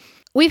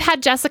 We've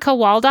had Jessica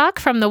Waldock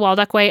from the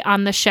Waldock Way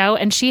on the show,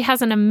 and she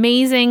has an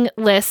amazing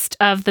list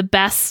of the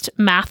best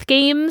math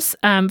games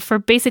for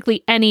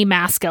basically any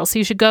math skill. So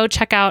you should go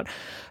check out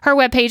her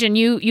webpage, and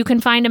you can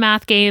find a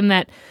math game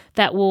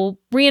that will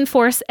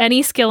reinforce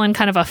any skill in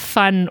kind of a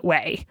fun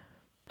way.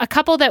 A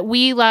couple that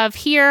we love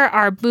here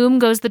are Boom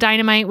Goes the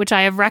Dynamite, which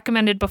I have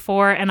recommended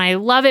before, and I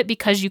love it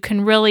because you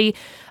can really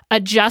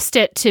adjust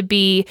it to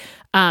be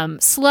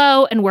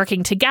slow and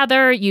working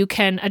together. You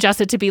can adjust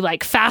it to be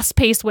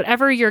fast-paced,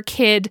 whatever your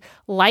kid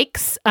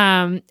likes,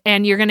 and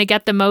you're going to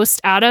get the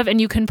most out of,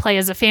 and you can play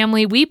as a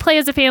family. We play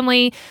as a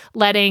family,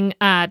 letting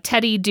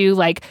Teddy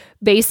do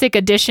basic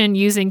addition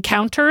using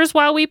counters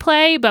while we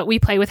play, but we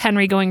play with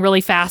Henry going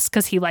really fast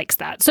because he likes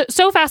that.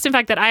 So fast, in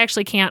fact, that I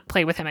actually can't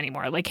play with him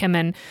anymore, him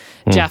and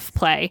Jeff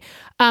play.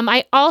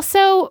 I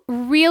also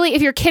really,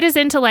 if your kid is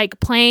into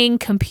playing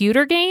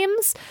computer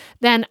games,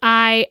 then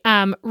I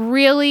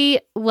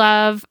really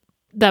love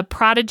the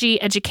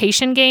Prodigy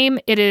Education game.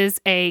 It is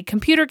a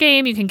computer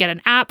game. You can get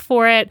an app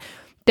for it.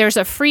 There's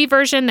a free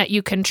version that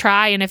you can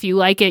try, and if you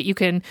like it, you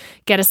can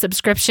get a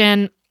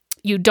subscription.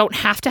 You don't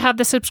have to have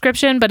the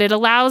subscription, but it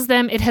allows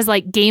them, it has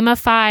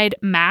gamified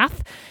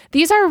math.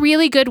 These are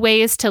really good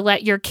ways to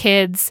let your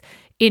kids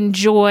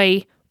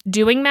enjoy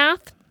doing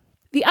math.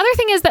 The other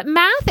thing is that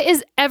math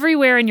is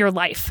everywhere in your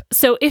life.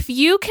 So if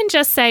you can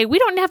just say, we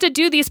don't have to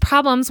do these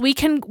problems.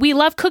 We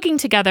love cooking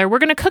together. We're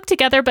going to cook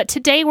together, but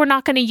today we're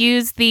not going to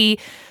use the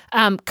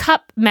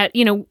cup.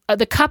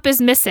 The cup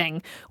is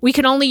missing. We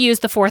can only use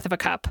the fourth of a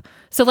cup.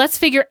 So let's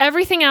figure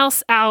everything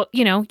else out.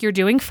 You're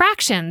doing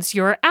fractions,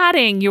 you're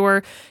adding,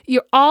 you're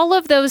all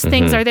of those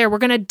things are there. We're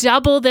going to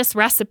double this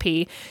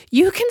recipe.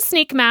 You can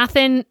sneak math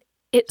in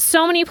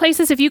so many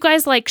places. If you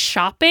guys like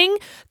shopping,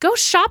 go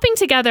shopping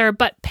together,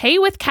 but pay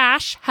with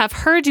cash. Have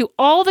her do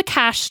all the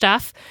cash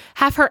stuff.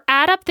 Have her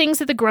add up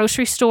things at the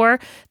grocery store.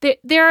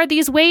 There are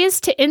these ways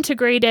to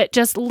integrate it,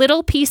 just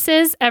little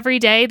pieces every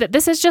day, that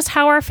this is just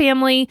how our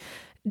family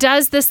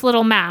does this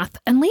little math.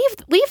 And leave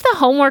the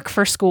homework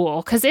for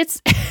school, because it's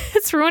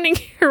ruining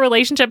your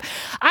relationship.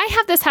 I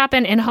have this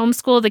happen in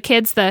homeschool. The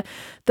kids, the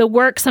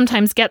work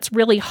sometimes gets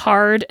really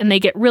hard, and they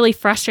get really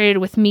frustrated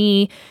with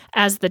me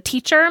as the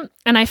teacher.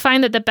 And I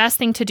find that the best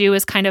thing to do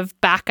is kind of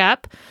back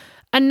up.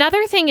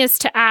 Another thing is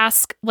to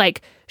ask,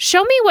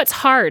 show me what's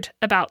hard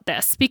about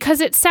this, because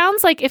it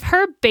sounds like if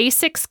her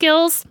basic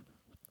skills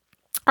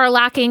are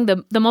lacking,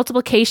 the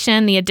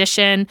multiplication, the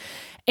addition,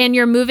 and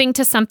you're moving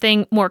to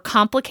something more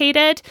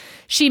complicated,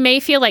 she may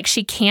feel like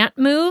she can't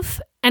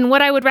move. And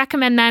what I would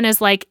recommend then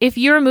is if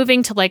you're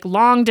moving to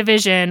long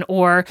division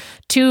or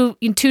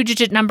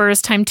two-digit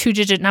numbers times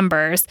two-digit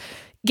numbers,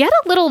 get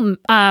a little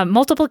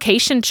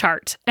multiplication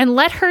chart and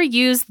let her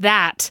use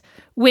that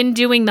when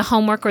doing the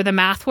homework or the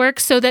math work,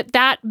 so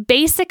that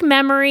basic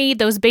memory,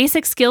 those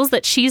basic skills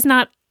that she's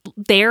not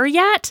there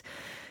yet,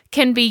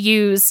 can be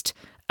used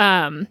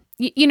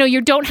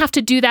you don't have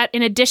to do that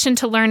in addition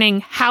to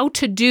learning how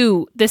to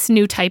do this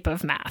new type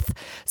of math.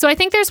 So I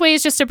think there's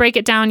ways just to break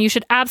it down. You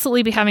should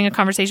absolutely be having a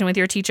conversation with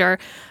your teacher.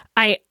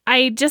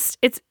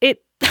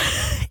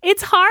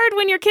 It's hard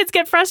when your kids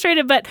get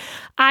frustrated, but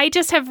I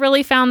just have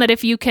really found that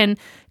if you can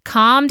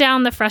calm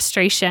down the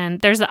frustration,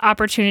 there's the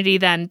opportunity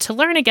then to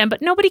learn again.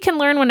 But nobody can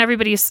learn when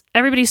everybody's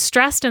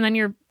stressed and then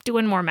you're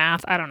doing more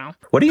math. I don't know.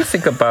 What do you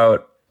think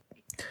about,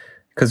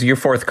 because you're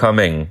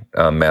forthcoming,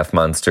 Math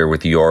Monster,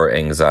 with your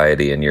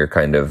anxiety and your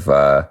kind of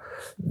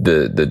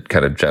the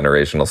kind of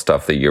generational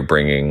stuff that you're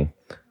bringing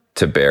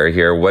to bear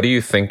here. What do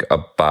you think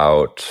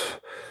about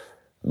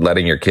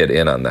letting your kid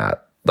in on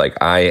that? Like,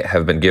 I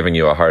have been giving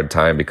you a hard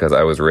time because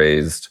I was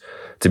raised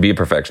to be a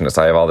perfectionist.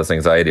 I have all this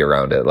anxiety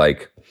around it.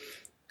 Like,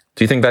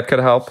 do you think that could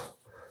help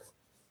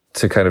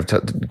to kind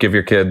of give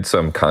your kid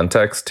some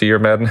context to your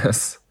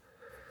madness?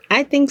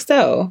 I think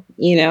so.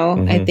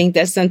 I think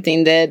that's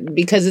something that,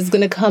 because it's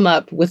going to come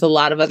up with a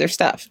lot of other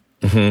stuff.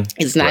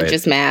 It's not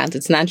just math.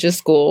 It's not just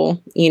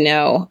school,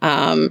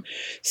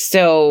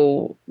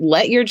 So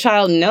let your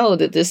child know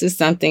that this is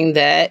something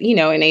that,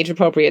 in age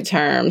appropriate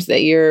terms,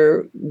 that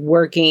you're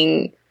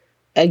working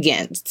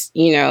against,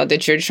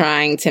 that you're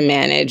trying to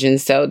manage. And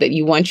so that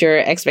you want your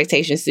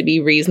expectations to be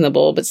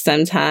reasonable. But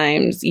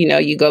sometimes,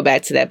 you go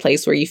back to that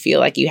place where you feel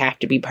like you have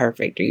to be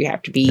perfect or you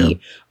have to be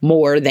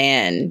more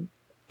than,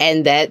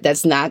 and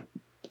that's not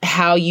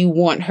how you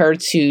want her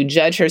to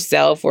judge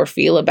herself or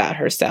feel about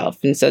herself.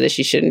 And so that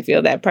she shouldn't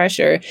feel that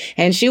pressure.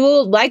 And she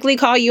will likely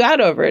call you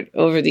out over it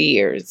over the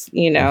years,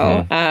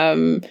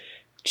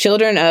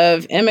 children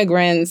of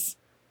immigrants,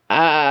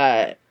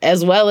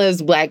 as well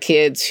as Black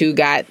kids who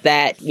got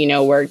that,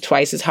 work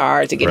twice as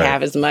hard to get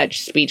half as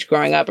much speech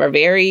growing up, are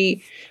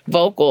very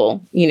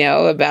vocal,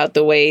 about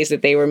the ways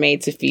that they were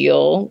made to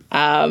feel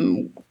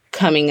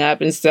coming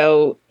up. And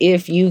so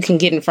if you can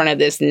get in front of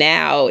this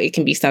now, it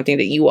can be something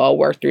that you all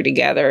work through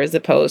together as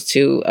opposed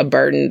to a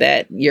burden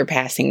that you're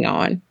passing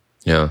on.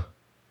 Yeah.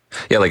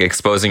 Yeah, like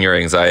exposing your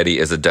anxiety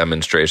is a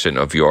demonstration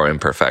of your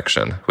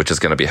imperfection, which is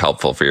going to be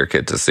helpful for your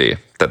kid to see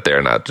that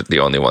they're not the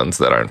only ones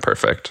that aren't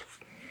perfect.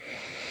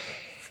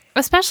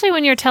 Especially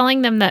when you're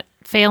telling them that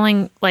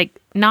failing,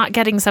 like not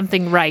getting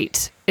something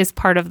right, is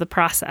part of the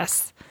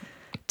process.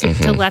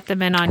 To let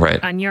them in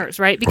on yours,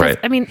 right? Because,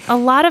 I mean, a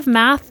lot of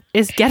math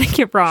is getting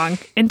it wrong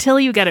until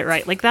you get it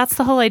right. Like, that's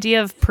the whole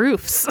idea of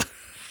proofs.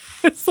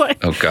 It's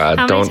like, oh, God,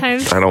 I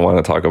don't want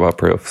to talk about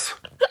proofs.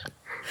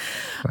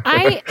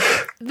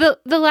 The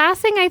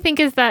last thing I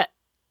think is that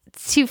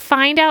to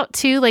find out,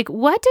 too, like,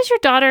 what does your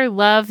daughter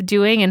love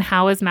doing and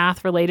how is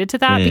math related to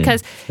that?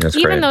 Because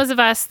even those of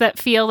us that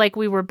feel like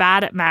we were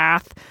bad at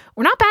math,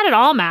 we're not bad at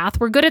all math.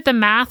 We're good at the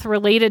math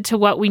related to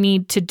what we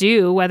need to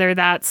do, whether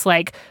that's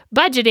like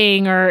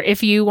budgeting or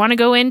if you want to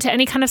go into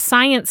any kind of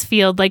science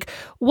field, like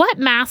what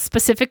math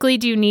specifically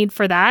do you need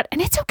for that?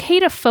 And it's okay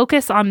to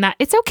focus on that.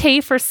 It's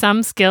okay for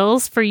some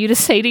skills for you to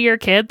say to your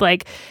kid,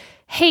 like,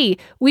 hey,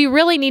 we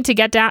really need to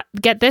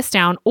get this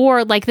down,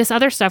 or like this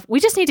other stuff, we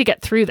just need to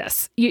get through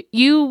this.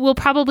 You will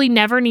probably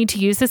never need to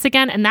use this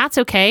again, and that's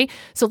okay.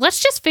 So let's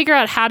just figure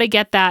out how to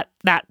get that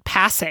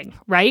passing,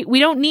 right?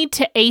 We don't need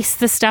to ace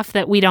the stuff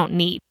that we don't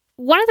need.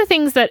 One of the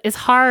things that is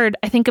hard,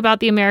 I think, about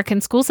the American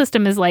school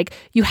system is like,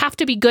 you have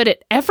to be good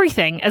at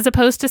everything, as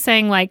opposed to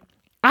saying like,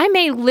 I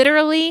may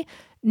literally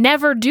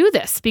never do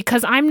this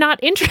because I'm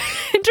not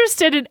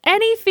interested in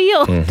any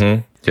field.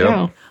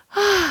 Yep.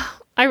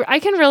 I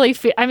can really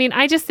feel, I mean,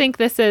 I just think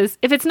this is,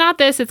 if it's not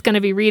this, it's going to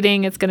be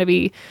reading. It's going to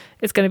be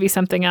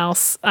something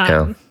else.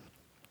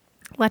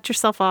 Let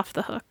yourself off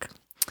the hook.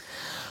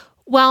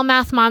 Well,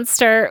 Math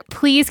Monster,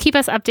 please keep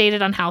us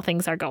updated on how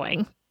things are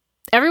going.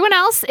 Everyone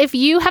else, if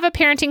you have a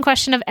parenting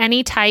question of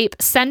any type,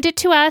 send it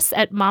to us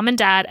at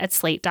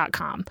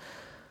momanddad@slate.com.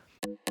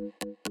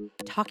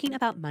 Talking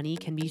about money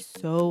can be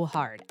so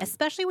hard,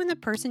 especially when the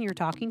person you're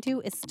talking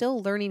to is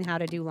still learning how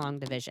to do long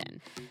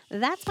division.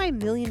 That's why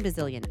Million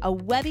Bazillion, a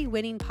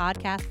Webby-winning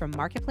podcast from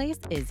Marketplace,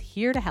 is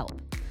here to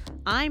help.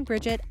 I'm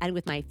Bridget, and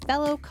with my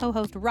fellow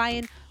co-host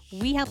Ryan,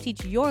 we help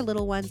teach your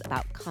little ones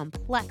about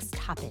complex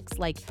topics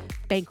like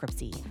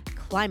bankruptcy,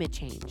 climate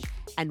change,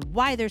 and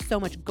why there's so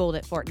much gold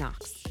at Fort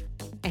Knox,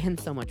 and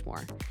so much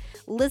more.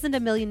 Listen to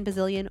Million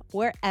Bazillion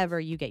wherever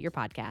you get your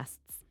podcasts.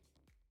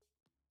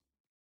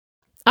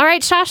 All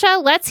right,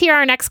 Shasha, let's hear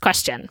our next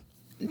question.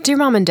 Dear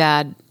Mom and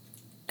Dad,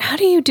 how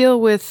do you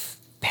deal with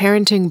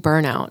parenting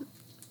burnout?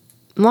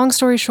 Long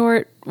story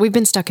short, we've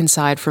been stuck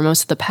inside for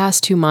most of the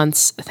past 2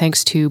 months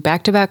thanks to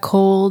back-to-back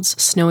colds,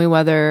 snowy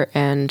weather,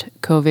 and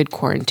COVID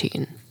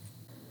quarantine.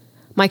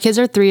 My kids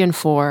are 3 and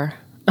 4.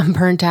 I'm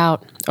burnt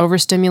out,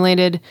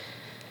 overstimulated,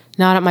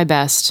 not at my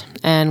best,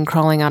 and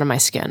crawling out of my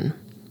skin.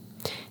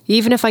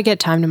 Even if I get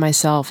time to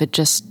myself, it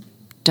just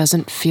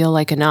doesn't feel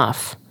like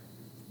enough.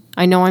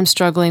 I know I'm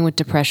struggling with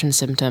depression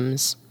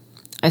symptoms.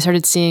 I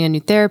started seeing a new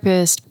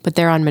therapist, but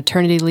they're on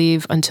maternity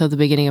leave until the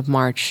beginning of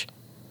March.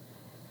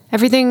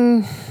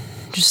 Everything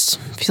just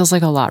feels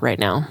like a lot right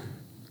now.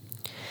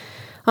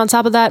 On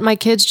top of that, my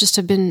kids just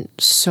have been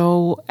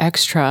so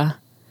extra.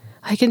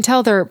 I can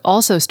tell they're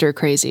also stir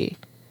crazy.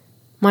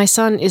 My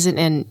son isn't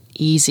an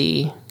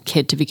easy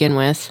kid to begin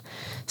with,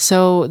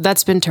 so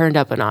that's been turned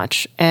up a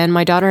notch. And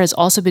my daughter has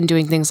also been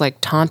doing things like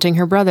taunting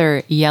her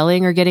brother,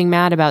 yelling or getting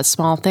mad about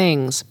small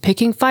things,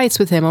 picking fights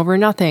with him over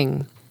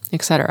nothing,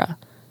 etc.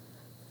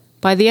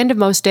 By the end of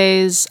most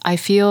days, I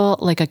feel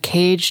like a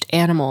caged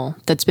animal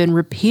that's been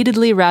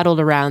repeatedly rattled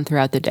around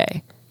throughout the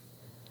day.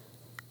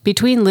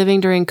 Between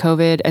living during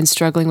COVID and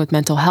struggling with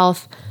mental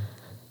health,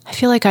 I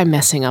feel like I'm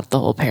messing up the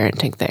whole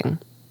parenting thing.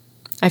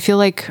 I feel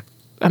like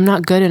I'm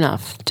not good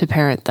enough to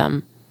parent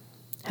them,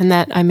 and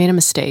that I made a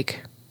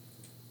mistake.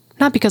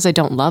 Not because I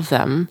don't love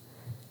them,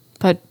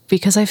 but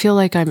because I feel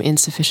like I'm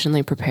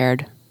insufficiently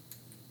prepared.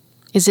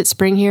 Is it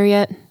spring here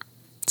yet?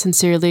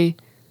 Sincerely,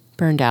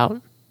 Burned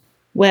Out.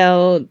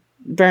 Well,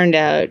 Burned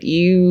Out,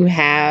 you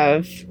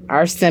have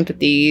our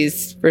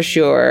sympathies for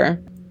sure.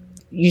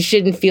 You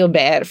shouldn't feel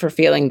bad for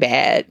feeling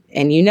bad.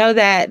 And you know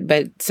that,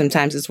 but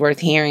sometimes it's worth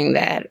hearing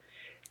that.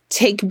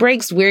 Take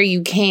breaks where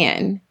you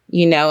can,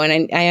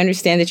 and I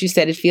understand that you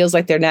said it feels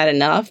like they're not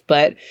enough,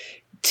 but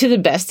to the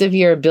best of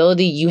your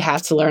ability, you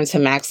have to learn to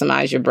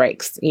maximize your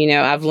breaks.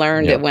 I've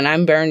learned that when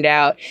I'm burned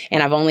out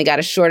and I've only got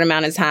a short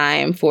amount of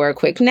time for a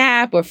quick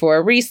nap or for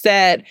a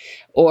reset,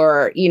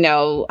 or,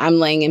 I'm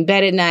laying in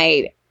bed at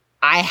night,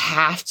 I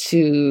have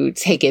to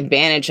take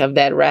advantage of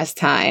that rest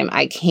time.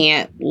 I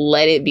can't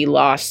let it be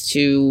lost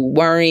to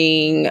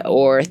worrying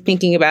or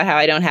thinking about how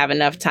I don't have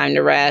enough time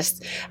to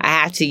rest. I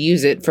have to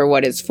use it for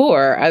what it's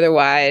for.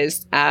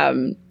 Otherwise,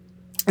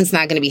 it's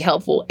not going to be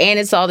helpful. And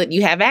it's all that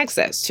you have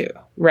access to,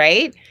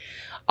 right?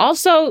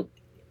 Also,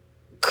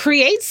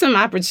 create some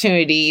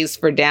opportunities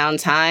for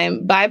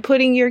downtime by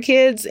putting your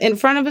kids in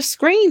front of a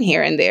screen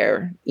here and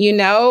there,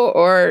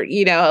 or,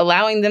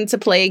 allowing them to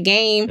play a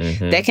game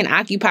that can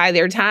occupy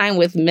their time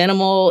with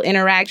minimal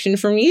interaction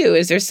from you.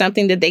 Is there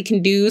something that they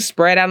can do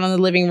spread out on the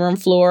living room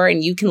floor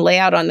and you can lay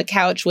out on the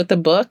couch with a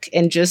book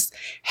and just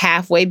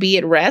halfway be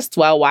at rest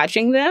while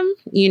watching them?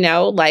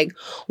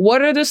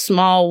 What are the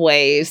small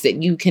ways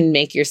that you can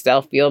make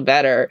yourself feel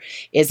better?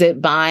 Is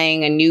it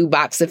buying a new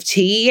box of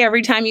tea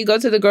every time you go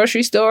to the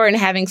grocery store and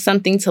having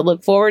something to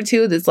look forward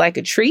to that's like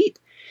a treat?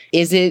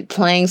 Is it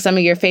playing some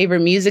of your favorite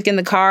music in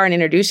the car and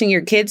introducing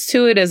your kids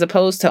to it as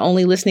opposed to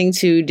only listening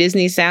to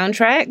Disney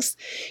soundtracks?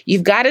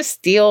 You've got to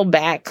steal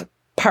back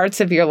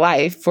parts of your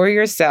life for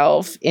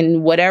yourself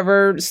in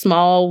whatever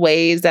small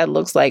ways that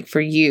looks like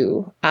for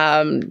you.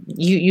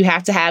 You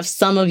have to have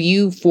some of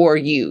you for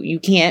you. You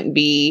can't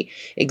be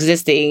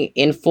existing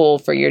in full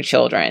for your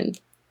children.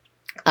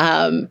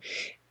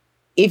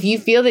 If you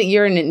feel that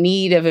you're in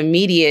need of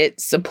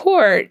immediate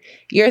support,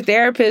 your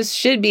therapist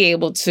should be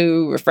able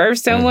to refer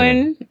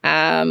someone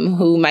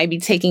who might be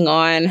taking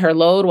on her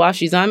load while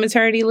she's on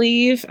maternity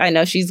leave. I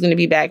know she's going to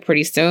be back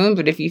pretty soon,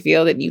 but if you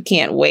feel that you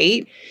can't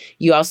wait,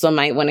 you also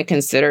might want to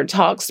consider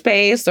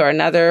Talkspace or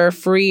another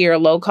free or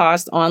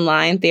low-cost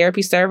online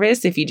therapy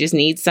service if you just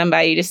need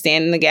somebody to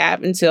stand in the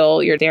gap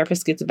until your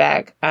therapist gets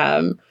back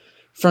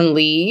from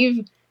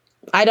leave.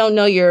 I don't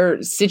know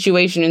your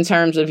situation in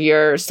terms of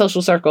your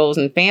social circles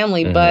and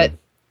family, but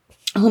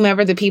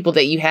whomever the people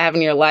that you have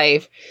in your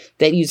life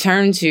that you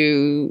turn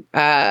to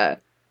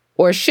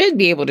or should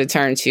be able to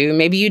turn to,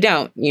 maybe you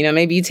don't.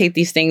 Maybe you take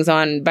these things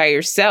on by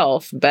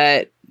yourself,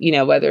 but,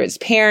 whether it's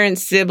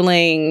parents,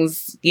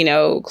 siblings,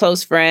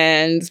 close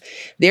friends,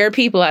 there are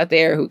people out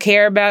there who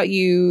care about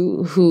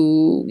you,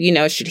 who,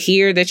 should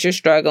hear that you're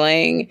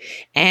struggling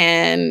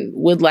and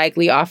would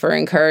likely offer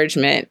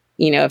encouragement,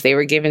 if they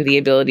were given the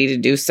ability to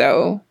do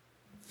so.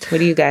 What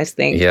do you guys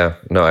think? Yeah,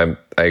 no,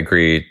 I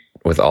agree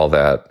with all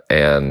that.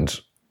 And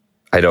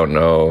I don't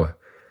know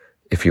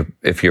if you're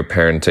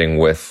parenting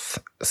with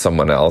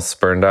someone else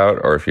burned out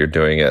or if you're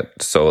doing it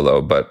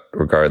solo, but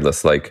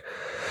regardless, like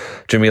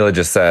Jamila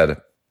just said,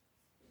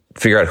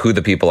 figure out who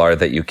the people are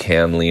that you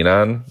can lean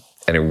on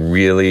and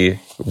really,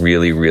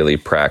 really, really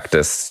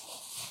practice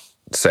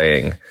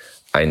saying,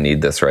 I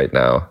need this right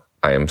now.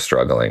 I am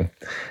struggling.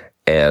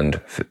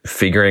 And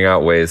figuring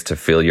out ways to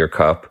fill your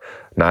cup,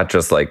 not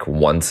just like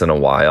once in a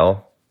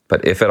while,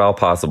 but if at all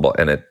possible.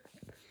 And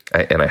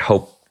I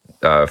hope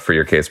for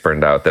your case,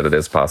 Burned Out, that it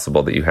is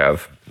possible that you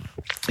have,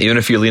 even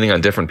if you're leaning on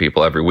different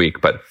people every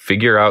week, but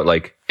figure out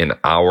like an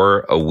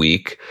hour a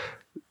week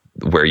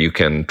where you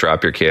can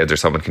drop your kids or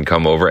someone can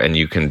come over and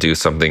you can do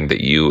something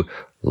that you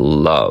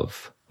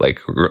love. Like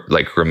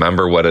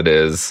remember what it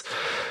is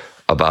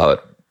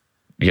about,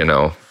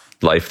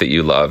 life that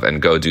you love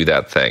and go do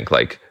that thing.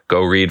 Like,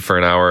 go read for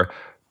an hour.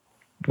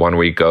 1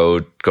 week, go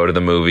to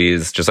the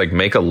movies. Just like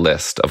make a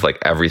list of like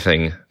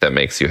everything that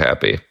makes you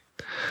happy.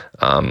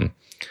 And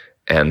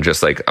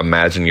just like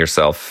imagine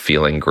yourself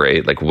feeling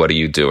great. Like, what are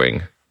you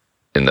doing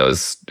in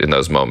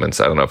those moments?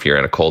 I don't know if you're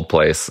in a cold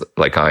place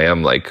like I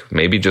am, like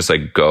maybe just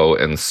like go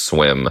and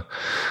swim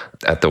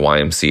at the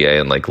YMCA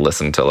and like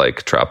listen to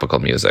like tropical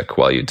music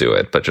while you do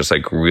it. But just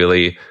like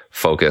really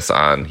focus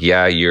on,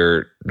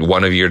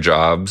 one of your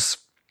jobs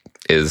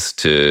is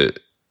to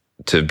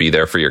be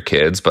there for your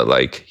kids, but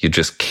like you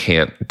just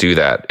can't do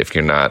that if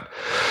you're not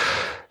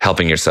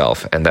helping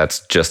yourself. And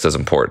that's just as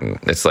important.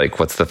 It's like,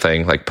 what's the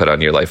thing? Like, put on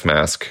your life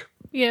mask,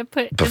 Yeah,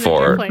 put before,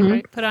 on an airplane,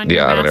 right? Put on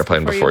your on an mask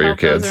airplane before you your help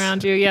those kids.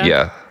 around you. Yeah.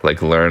 Yeah.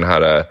 Like learn how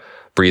to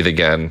breathe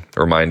again.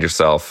 Remind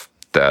yourself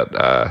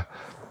that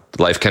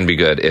life can be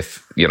good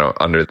if,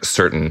 under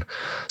certain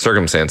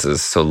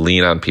circumstances. So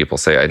lean on people,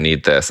 say, I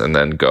need this, and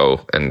then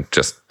go and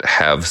just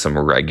have some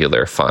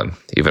regular fun,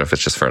 even if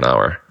it's just for an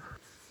hour.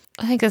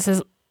 I think this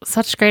is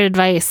such great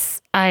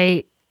advice.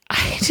 I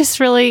just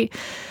really,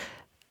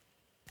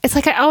 it's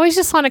like I always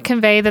just want to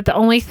convey that the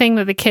only thing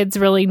that the kids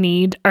really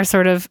need are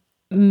sort of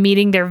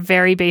meeting their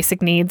very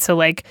basic needs. So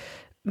like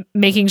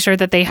making sure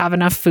that they have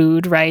enough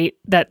food, right?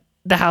 That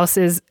the house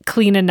is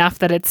clean enough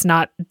that it's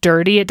not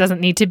dirty. It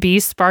doesn't need to be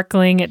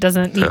sparkling. It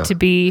doesn't need to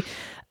be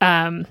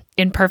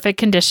in perfect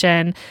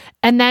condition.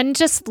 And then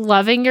just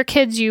loving your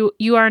kids.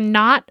 You are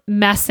not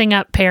messing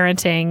up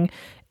parenting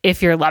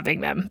if you're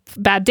loving them.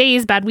 Bad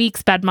days, bad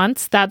weeks, bad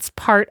months, that's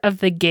part of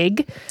the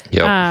gig.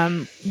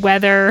 Yep.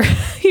 Whether,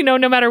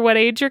 no matter what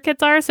age your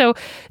kids are. So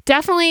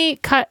definitely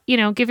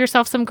give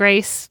yourself some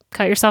grace,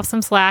 cut yourself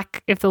some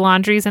slack. If the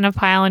laundry's in a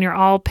pile and you're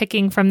all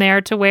picking from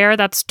there to wear,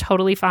 that's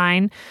totally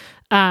fine.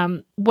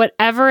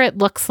 Whatever it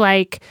looks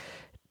like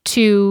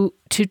to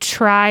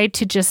try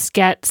to just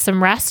get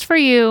some rest for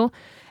you.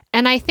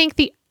 And I think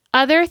the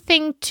other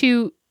thing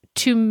to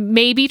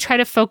maybe try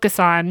to focus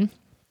on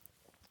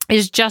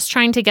is just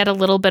trying to get a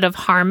little bit of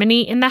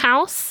harmony in the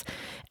house.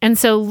 And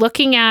so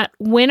looking at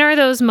when are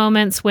those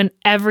moments when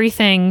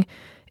everything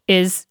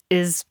is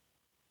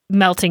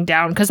melting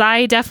down, because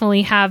I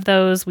definitely have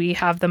those. We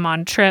have them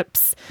on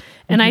trips.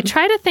 And I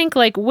try to think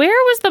like, where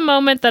was the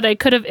moment that I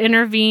could have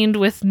intervened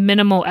with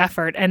minimal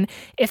effort? And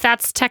if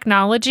that's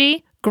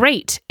technology,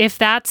 great. If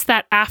that's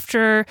that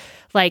after,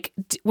 like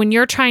when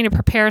you're trying to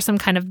prepare some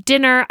kind of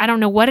dinner, I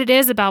don't know what it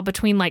is about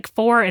between like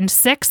 4 and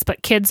 6,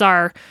 but kids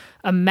are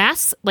a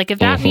mess. Like if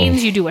that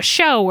means you do a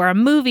show or a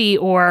movie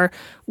or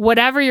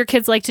whatever your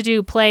kids like to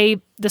do,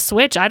 play the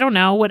Switch, I don't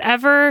know,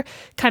 whatever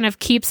kind of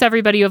keeps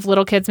everybody, you have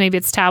little kids, maybe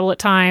it's tablet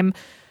time.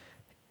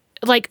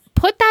 Like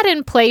put that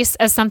in place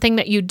as something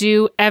that you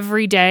do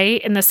every day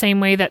in the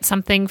same way that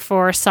something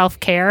for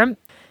self-care.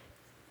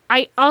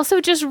 I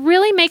also just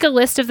really make a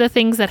list of the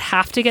things that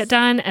have to get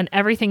done and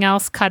everything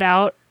else cut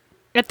out.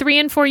 At 3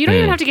 and 4, you don't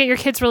even have to get your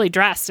kids really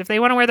dressed. If they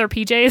want to wear their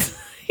PJs,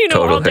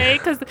 totally. All day,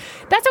 because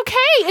that's okay.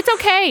 It's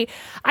okay.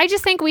 I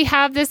just think we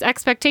have this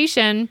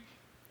expectation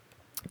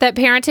that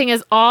parenting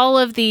is all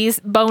of these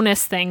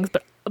bonus things,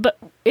 but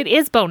it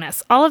is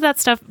bonus. All of that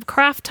stuff,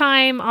 craft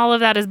time, all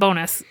of that is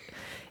bonus.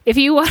 If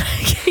you want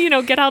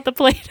to, get out the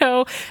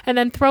Play-Doh and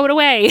then throw it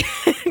away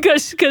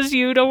because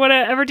you don't want to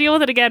ever deal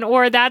with it again,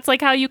 or that's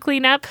like how you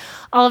clean up,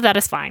 all of that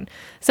is fine.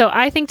 So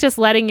I think just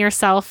letting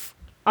yourself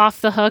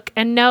off the hook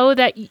and know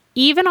that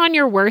even on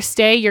your worst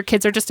day, your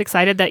kids are just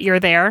excited that you're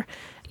there.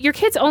 Your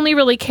kids only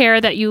really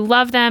care that you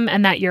love them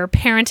and that you're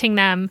parenting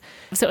them.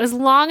 So as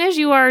long as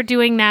you are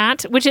doing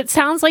that, which it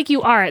sounds like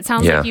you are,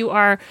 like you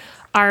are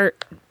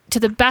to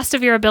the best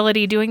of your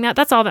ability doing that,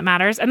 that's all that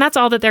matters. And that's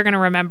all that they're going to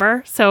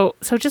remember. So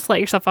just let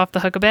yourself off the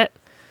hook a bit.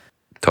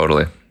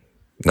 Totally.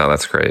 No,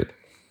 that's great.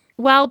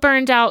 Well,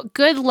 burned out,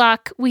 good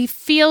luck. We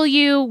feel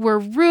you. We're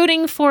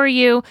rooting for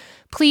you.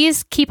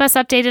 Please keep us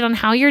updated on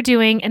how you're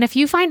doing. And if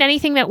you find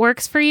anything that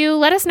works for you,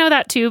 let us know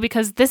that too,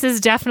 because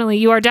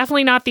you are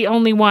definitely not the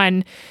only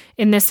one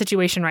in this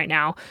situation right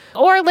now.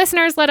 Or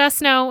listeners, let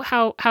us know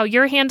how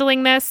you're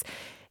handling this.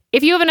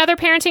 If you have another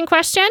parenting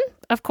question,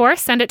 of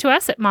course, send it to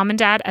us at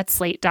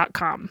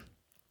momanddad@slate.com.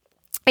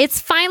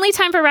 It's finally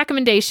time for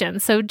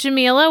recommendations. So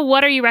Jamila,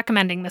 what are you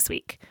recommending this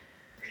week?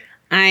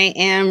 I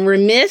am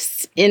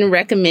remiss in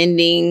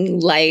recommending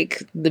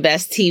like the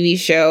best TV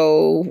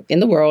show in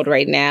the world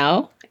right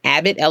now,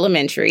 Abbott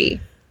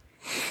Elementary.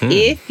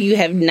 If you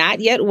have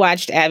not yet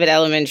watched Abbott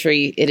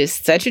Elementary, it is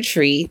such a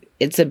treat.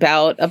 It's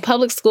about a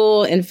public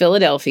school in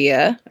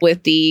Philadelphia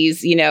with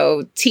these,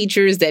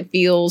 teachers that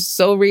feel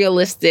so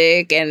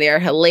realistic and they're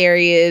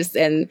hilarious.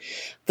 And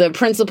the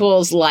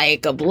principal's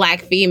like a Black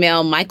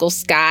female, Michael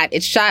Scott.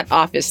 It's shot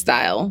Office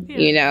style,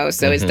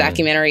 so it's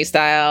documentary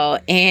style.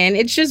 And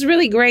it's just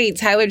really great.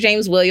 Tyler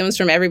James Williams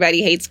from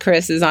Everybody Hates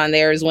Chris is on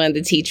there as one of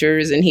the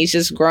teachers. And he's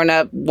just grown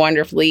up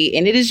wonderfully.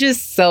 And it is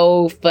just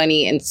so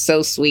funny and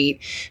so sweet.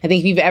 I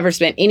think if you've ever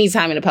spent any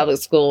time in a public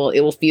school,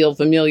 it will feel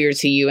familiar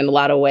to you in a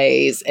lot of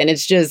ways. And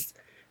it's just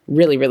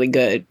really, really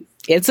good.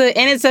 It's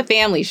a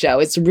family show.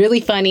 It's really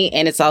funny.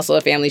 And it's also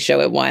a family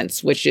show at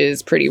once, which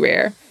is pretty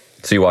rare.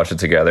 So you watch it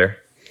together?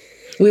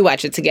 We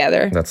watch it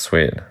together. That's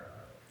sweet.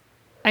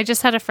 I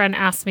just had a friend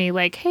ask me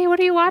like, hey,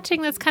 what are you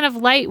watching that's kind of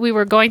light? We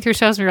were going through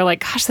shows and we were like,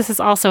 gosh, this is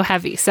all so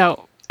heavy.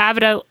 So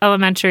Abbott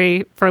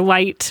Elementary for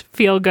light,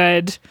 feel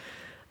good,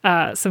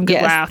 some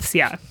good laughs.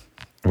 Yeah.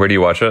 Where do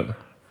you watch it?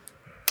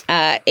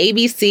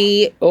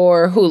 ABC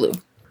or Hulu.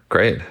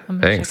 Great.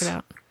 Thanks. Check it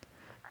out.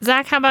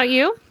 Zach, how about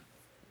you?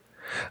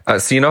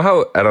 So you know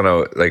how, I don't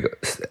know, like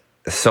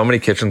so many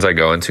kitchens I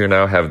go into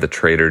now have the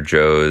Trader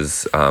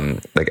Joe's,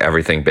 like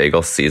everything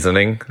bagel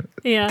seasoning.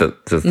 Yeah.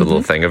 The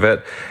little thing of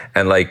it.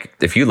 And like,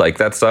 if you like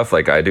that stuff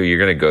like I do, you're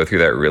going to go through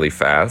that really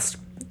fast.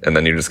 And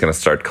then you're just going to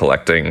start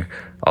collecting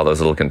all those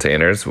little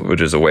containers,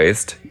 which is a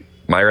waste.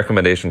 my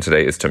recommendation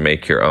today is to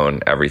make your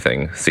own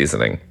everything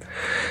seasoning.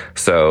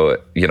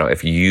 So,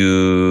 if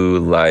you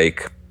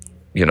like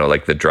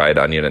the dried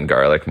onion and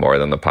garlic more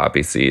than the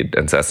poppy seed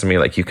and sesame,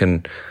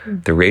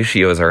 the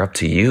ratios are up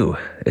to you.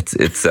 It's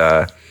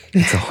the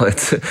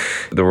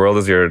world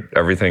is your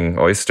everything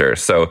oyster.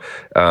 So,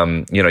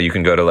 you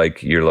can go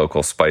to your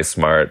local Spice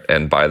Mart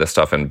and buy the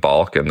stuff in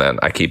bulk. And then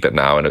I keep it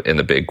now in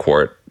the big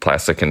quart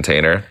plastic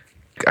container.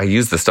 I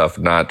use the stuff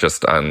not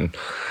just on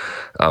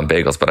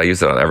bagels, but I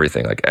use it on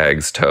everything, like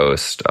eggs,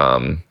 toast.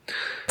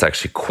 It's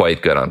actually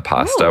quite good on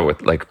pasta with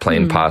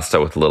plain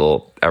pasta with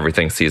little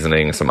everything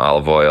seasoning, some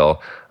olive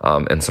oil,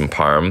 and some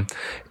parm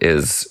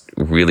is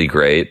really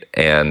great.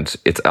 And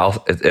it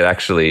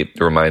actually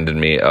reminded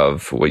me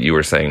of what you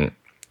were saying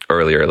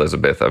earlier,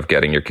 Elizabeth, of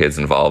getting your kids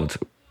involved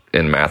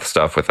in math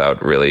stuff without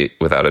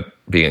it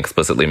being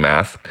explicitly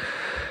math.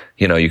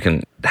 You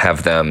can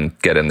have them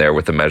get in there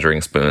with the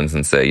measuring spoons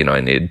and say, I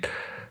need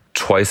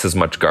twice as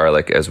much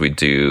garlic as we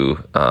do,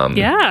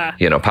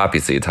 poppy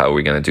seeds. How are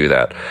we going to do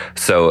that?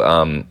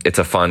 So it's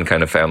a fun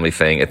kind of family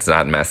thing. It's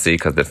not messy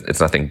because it's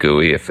nothing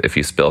gooey. If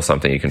you spill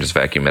something, you can just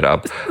vacuum it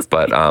up.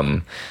 But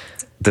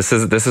this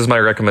is my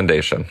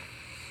recommendation.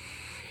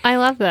 I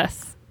love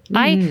this.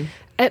 This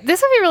would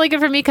be really good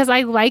for me because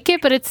I like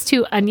it, but it's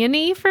too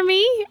oniony for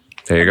me.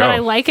 There you go. But I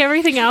like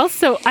everything else.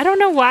 So I don't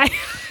know why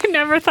I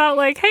never thought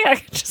hey, I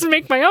could just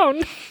make my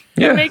own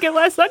and make it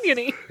less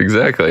oniony.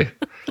 Exactly.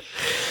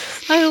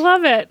 I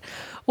love it.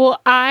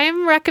 Well,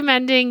 I'm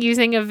recommending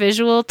using a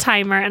visual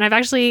timer, and I've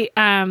actually,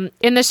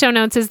 in the show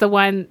notes is the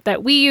one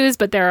that we use,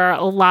 but there are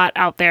a lot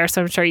out there,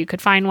 so I'm sure you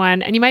could find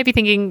one. And you might be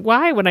thinking,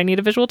 why would I need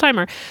a visual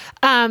timer?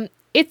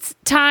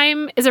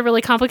 Time is a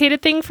really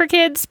complicated thing for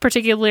kids,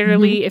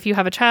 particularly if you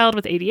have a child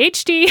with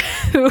ADHD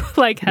who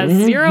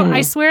has zero.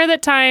 I swear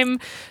that time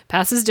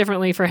passes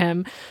differently for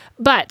him.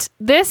 But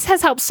this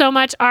has helped so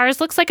much.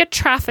 Ours looks like a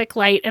traffic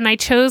light, and I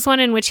chose one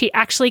in which he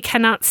actually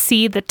cannot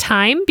see the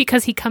time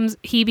because he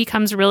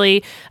becomes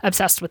really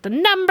obsessed with the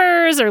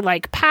numbers or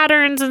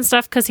patterns and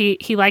stuff because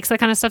he likes that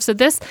kind of stuff. So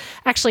this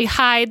actually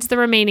hides the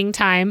remaining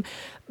time.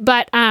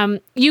 But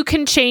you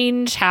can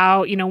change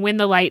how, when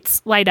the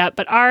lights light up.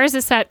 But ours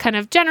is set kind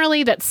of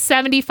generally that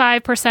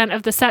 75%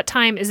 of the set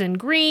time is in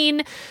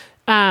green.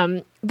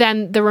 Then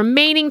the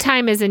remaining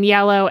time is in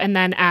yellow. And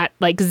then at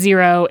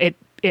 0,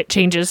 it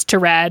changes to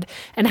red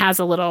and has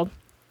a little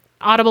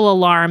audible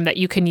alarm that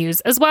you can use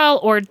as well,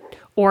 or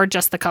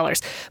just the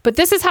colors. But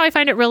this is how I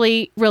find it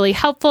really, really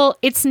helpful.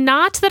 It's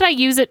not that I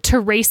use it to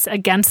race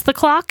against the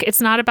clock.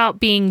 It's not about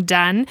being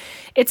done.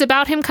 It's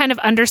about him kind of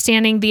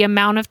understanding the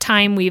amount of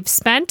time we've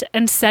spent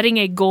and setting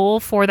a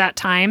goal for that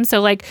time.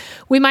 So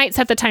we might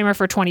set the timer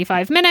for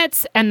 25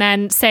 minutes and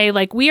then say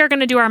we are going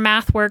to do our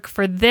math work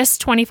for this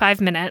 25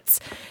 minutes.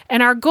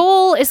 And our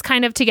goal is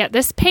kind of to get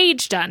this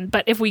page done.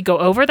 But if we go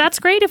over, that's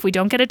great. If we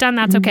don't get it done,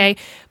 that's okay.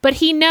 But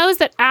he knows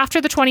that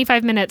after the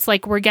 25 minutes,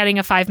 we're getting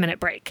a 5-minute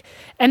break.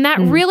 And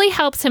that really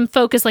helps him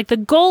focus. The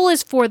goal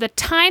is for the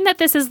time that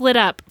this is lit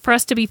up for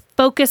us to be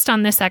focused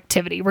on this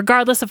activity,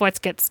 regardless of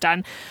what gets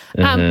done.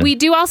 We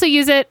do also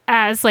use it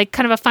as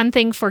kind of a fun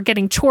thing for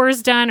getting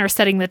chores done or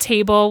setting the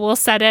table. We'll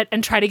set it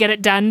and try to get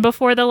it done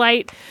before the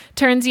light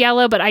turns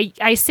yellow. But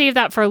I save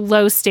that for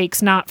low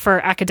stakes, not for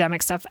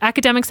academic stuff.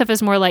 Academic stuff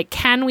is more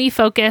can we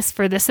focus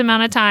for this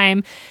amount of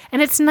time?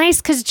 And it's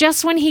nice because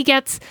just when he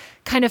gets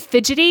kind of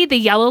fidgety, the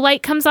yellow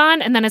light comes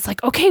on and then it's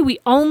okay, we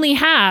only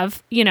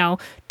have,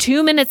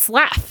 2 minutes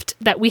left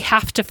that we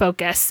have to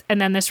focus.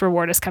 And then this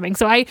reward is coming.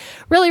 So I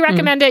really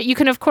recommend it. You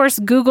can, of course,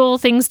 Google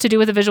things to do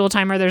with a visual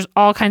timer. There's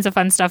all kinds of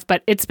fun stuff,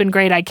 but it's been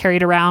great. I carry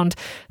it around,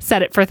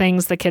 set it for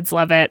things. The kids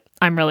love it.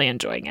 I'm really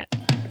enjoying it.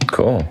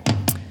 Cool.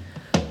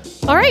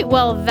 All right,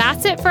 well,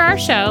 that's it for our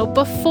show.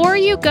 Before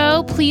you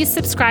go, please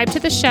subscribe to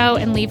the show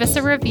and leave us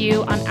a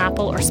review on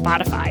Apple or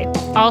Spotify.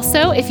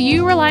 Also, if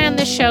you rely on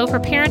this show for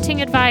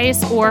parenting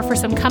advice or for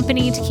some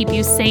company to keep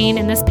you sane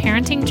in this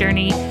parenting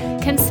journey,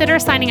 consider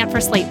signing up for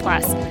Slate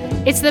Plus.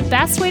 It's the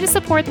best way to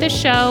support this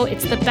show.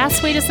 It's the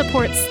best way to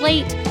support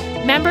Slate.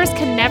 Members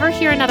can never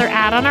hear another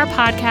ad on our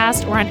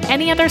podcast or on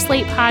any other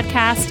Slate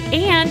podcast,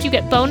 and you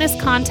get bonus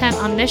content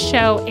on this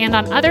show and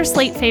on other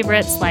Slate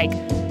favorites like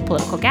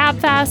Political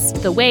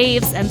Gabfest, The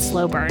Waves, and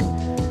Slow Burn.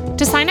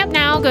 To sign up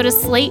now, go to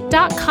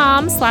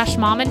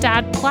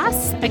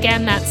slate.com/momanddadplus.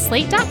 Again, that's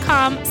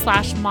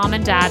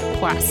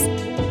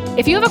slate.com/momanddadplus.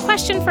 If you have a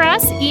question for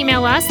us,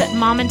 email us at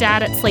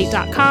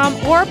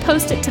momanddad@slate.com or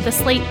post it to the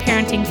Slate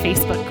Parenting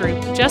Facebook group.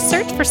 Just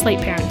search for Slate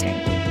Parenting.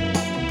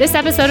 This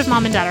episode of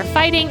Mom and Dad Are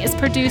Fighting is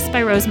produced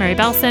by Rosemary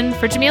Belson.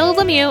 For Jamila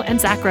Lemieux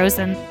and Zach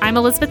Rosen, I'm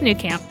Elizabeth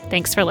Newcamp.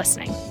 Thanks for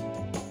listening.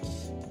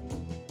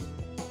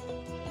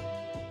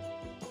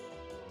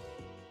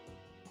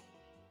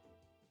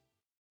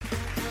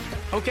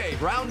 Okay,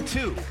 round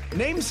 2.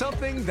 Name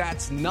something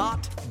that's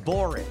not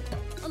boring.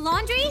 A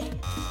laundry?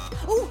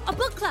 Ooh, a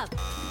book club.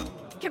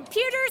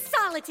 Computer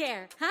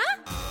solitaire,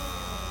 huh?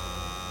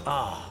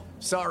 Ah,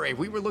 sorry,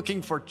 we were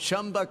looking for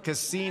Chumba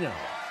Casino.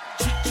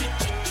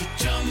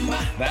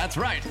 That's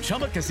right.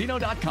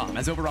 ChumbaCasino.com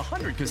has over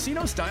 100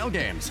 casino-style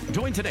games.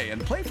 Join today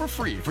and play for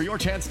free for your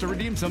chance to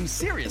redeem some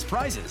serious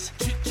prizes.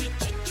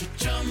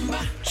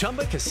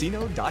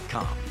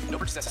 ChumbaCasino.com. No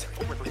purchase necessary.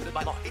 Void where prohibited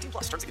by law. 18+.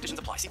 Terms and conditions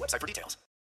apply. See website for details.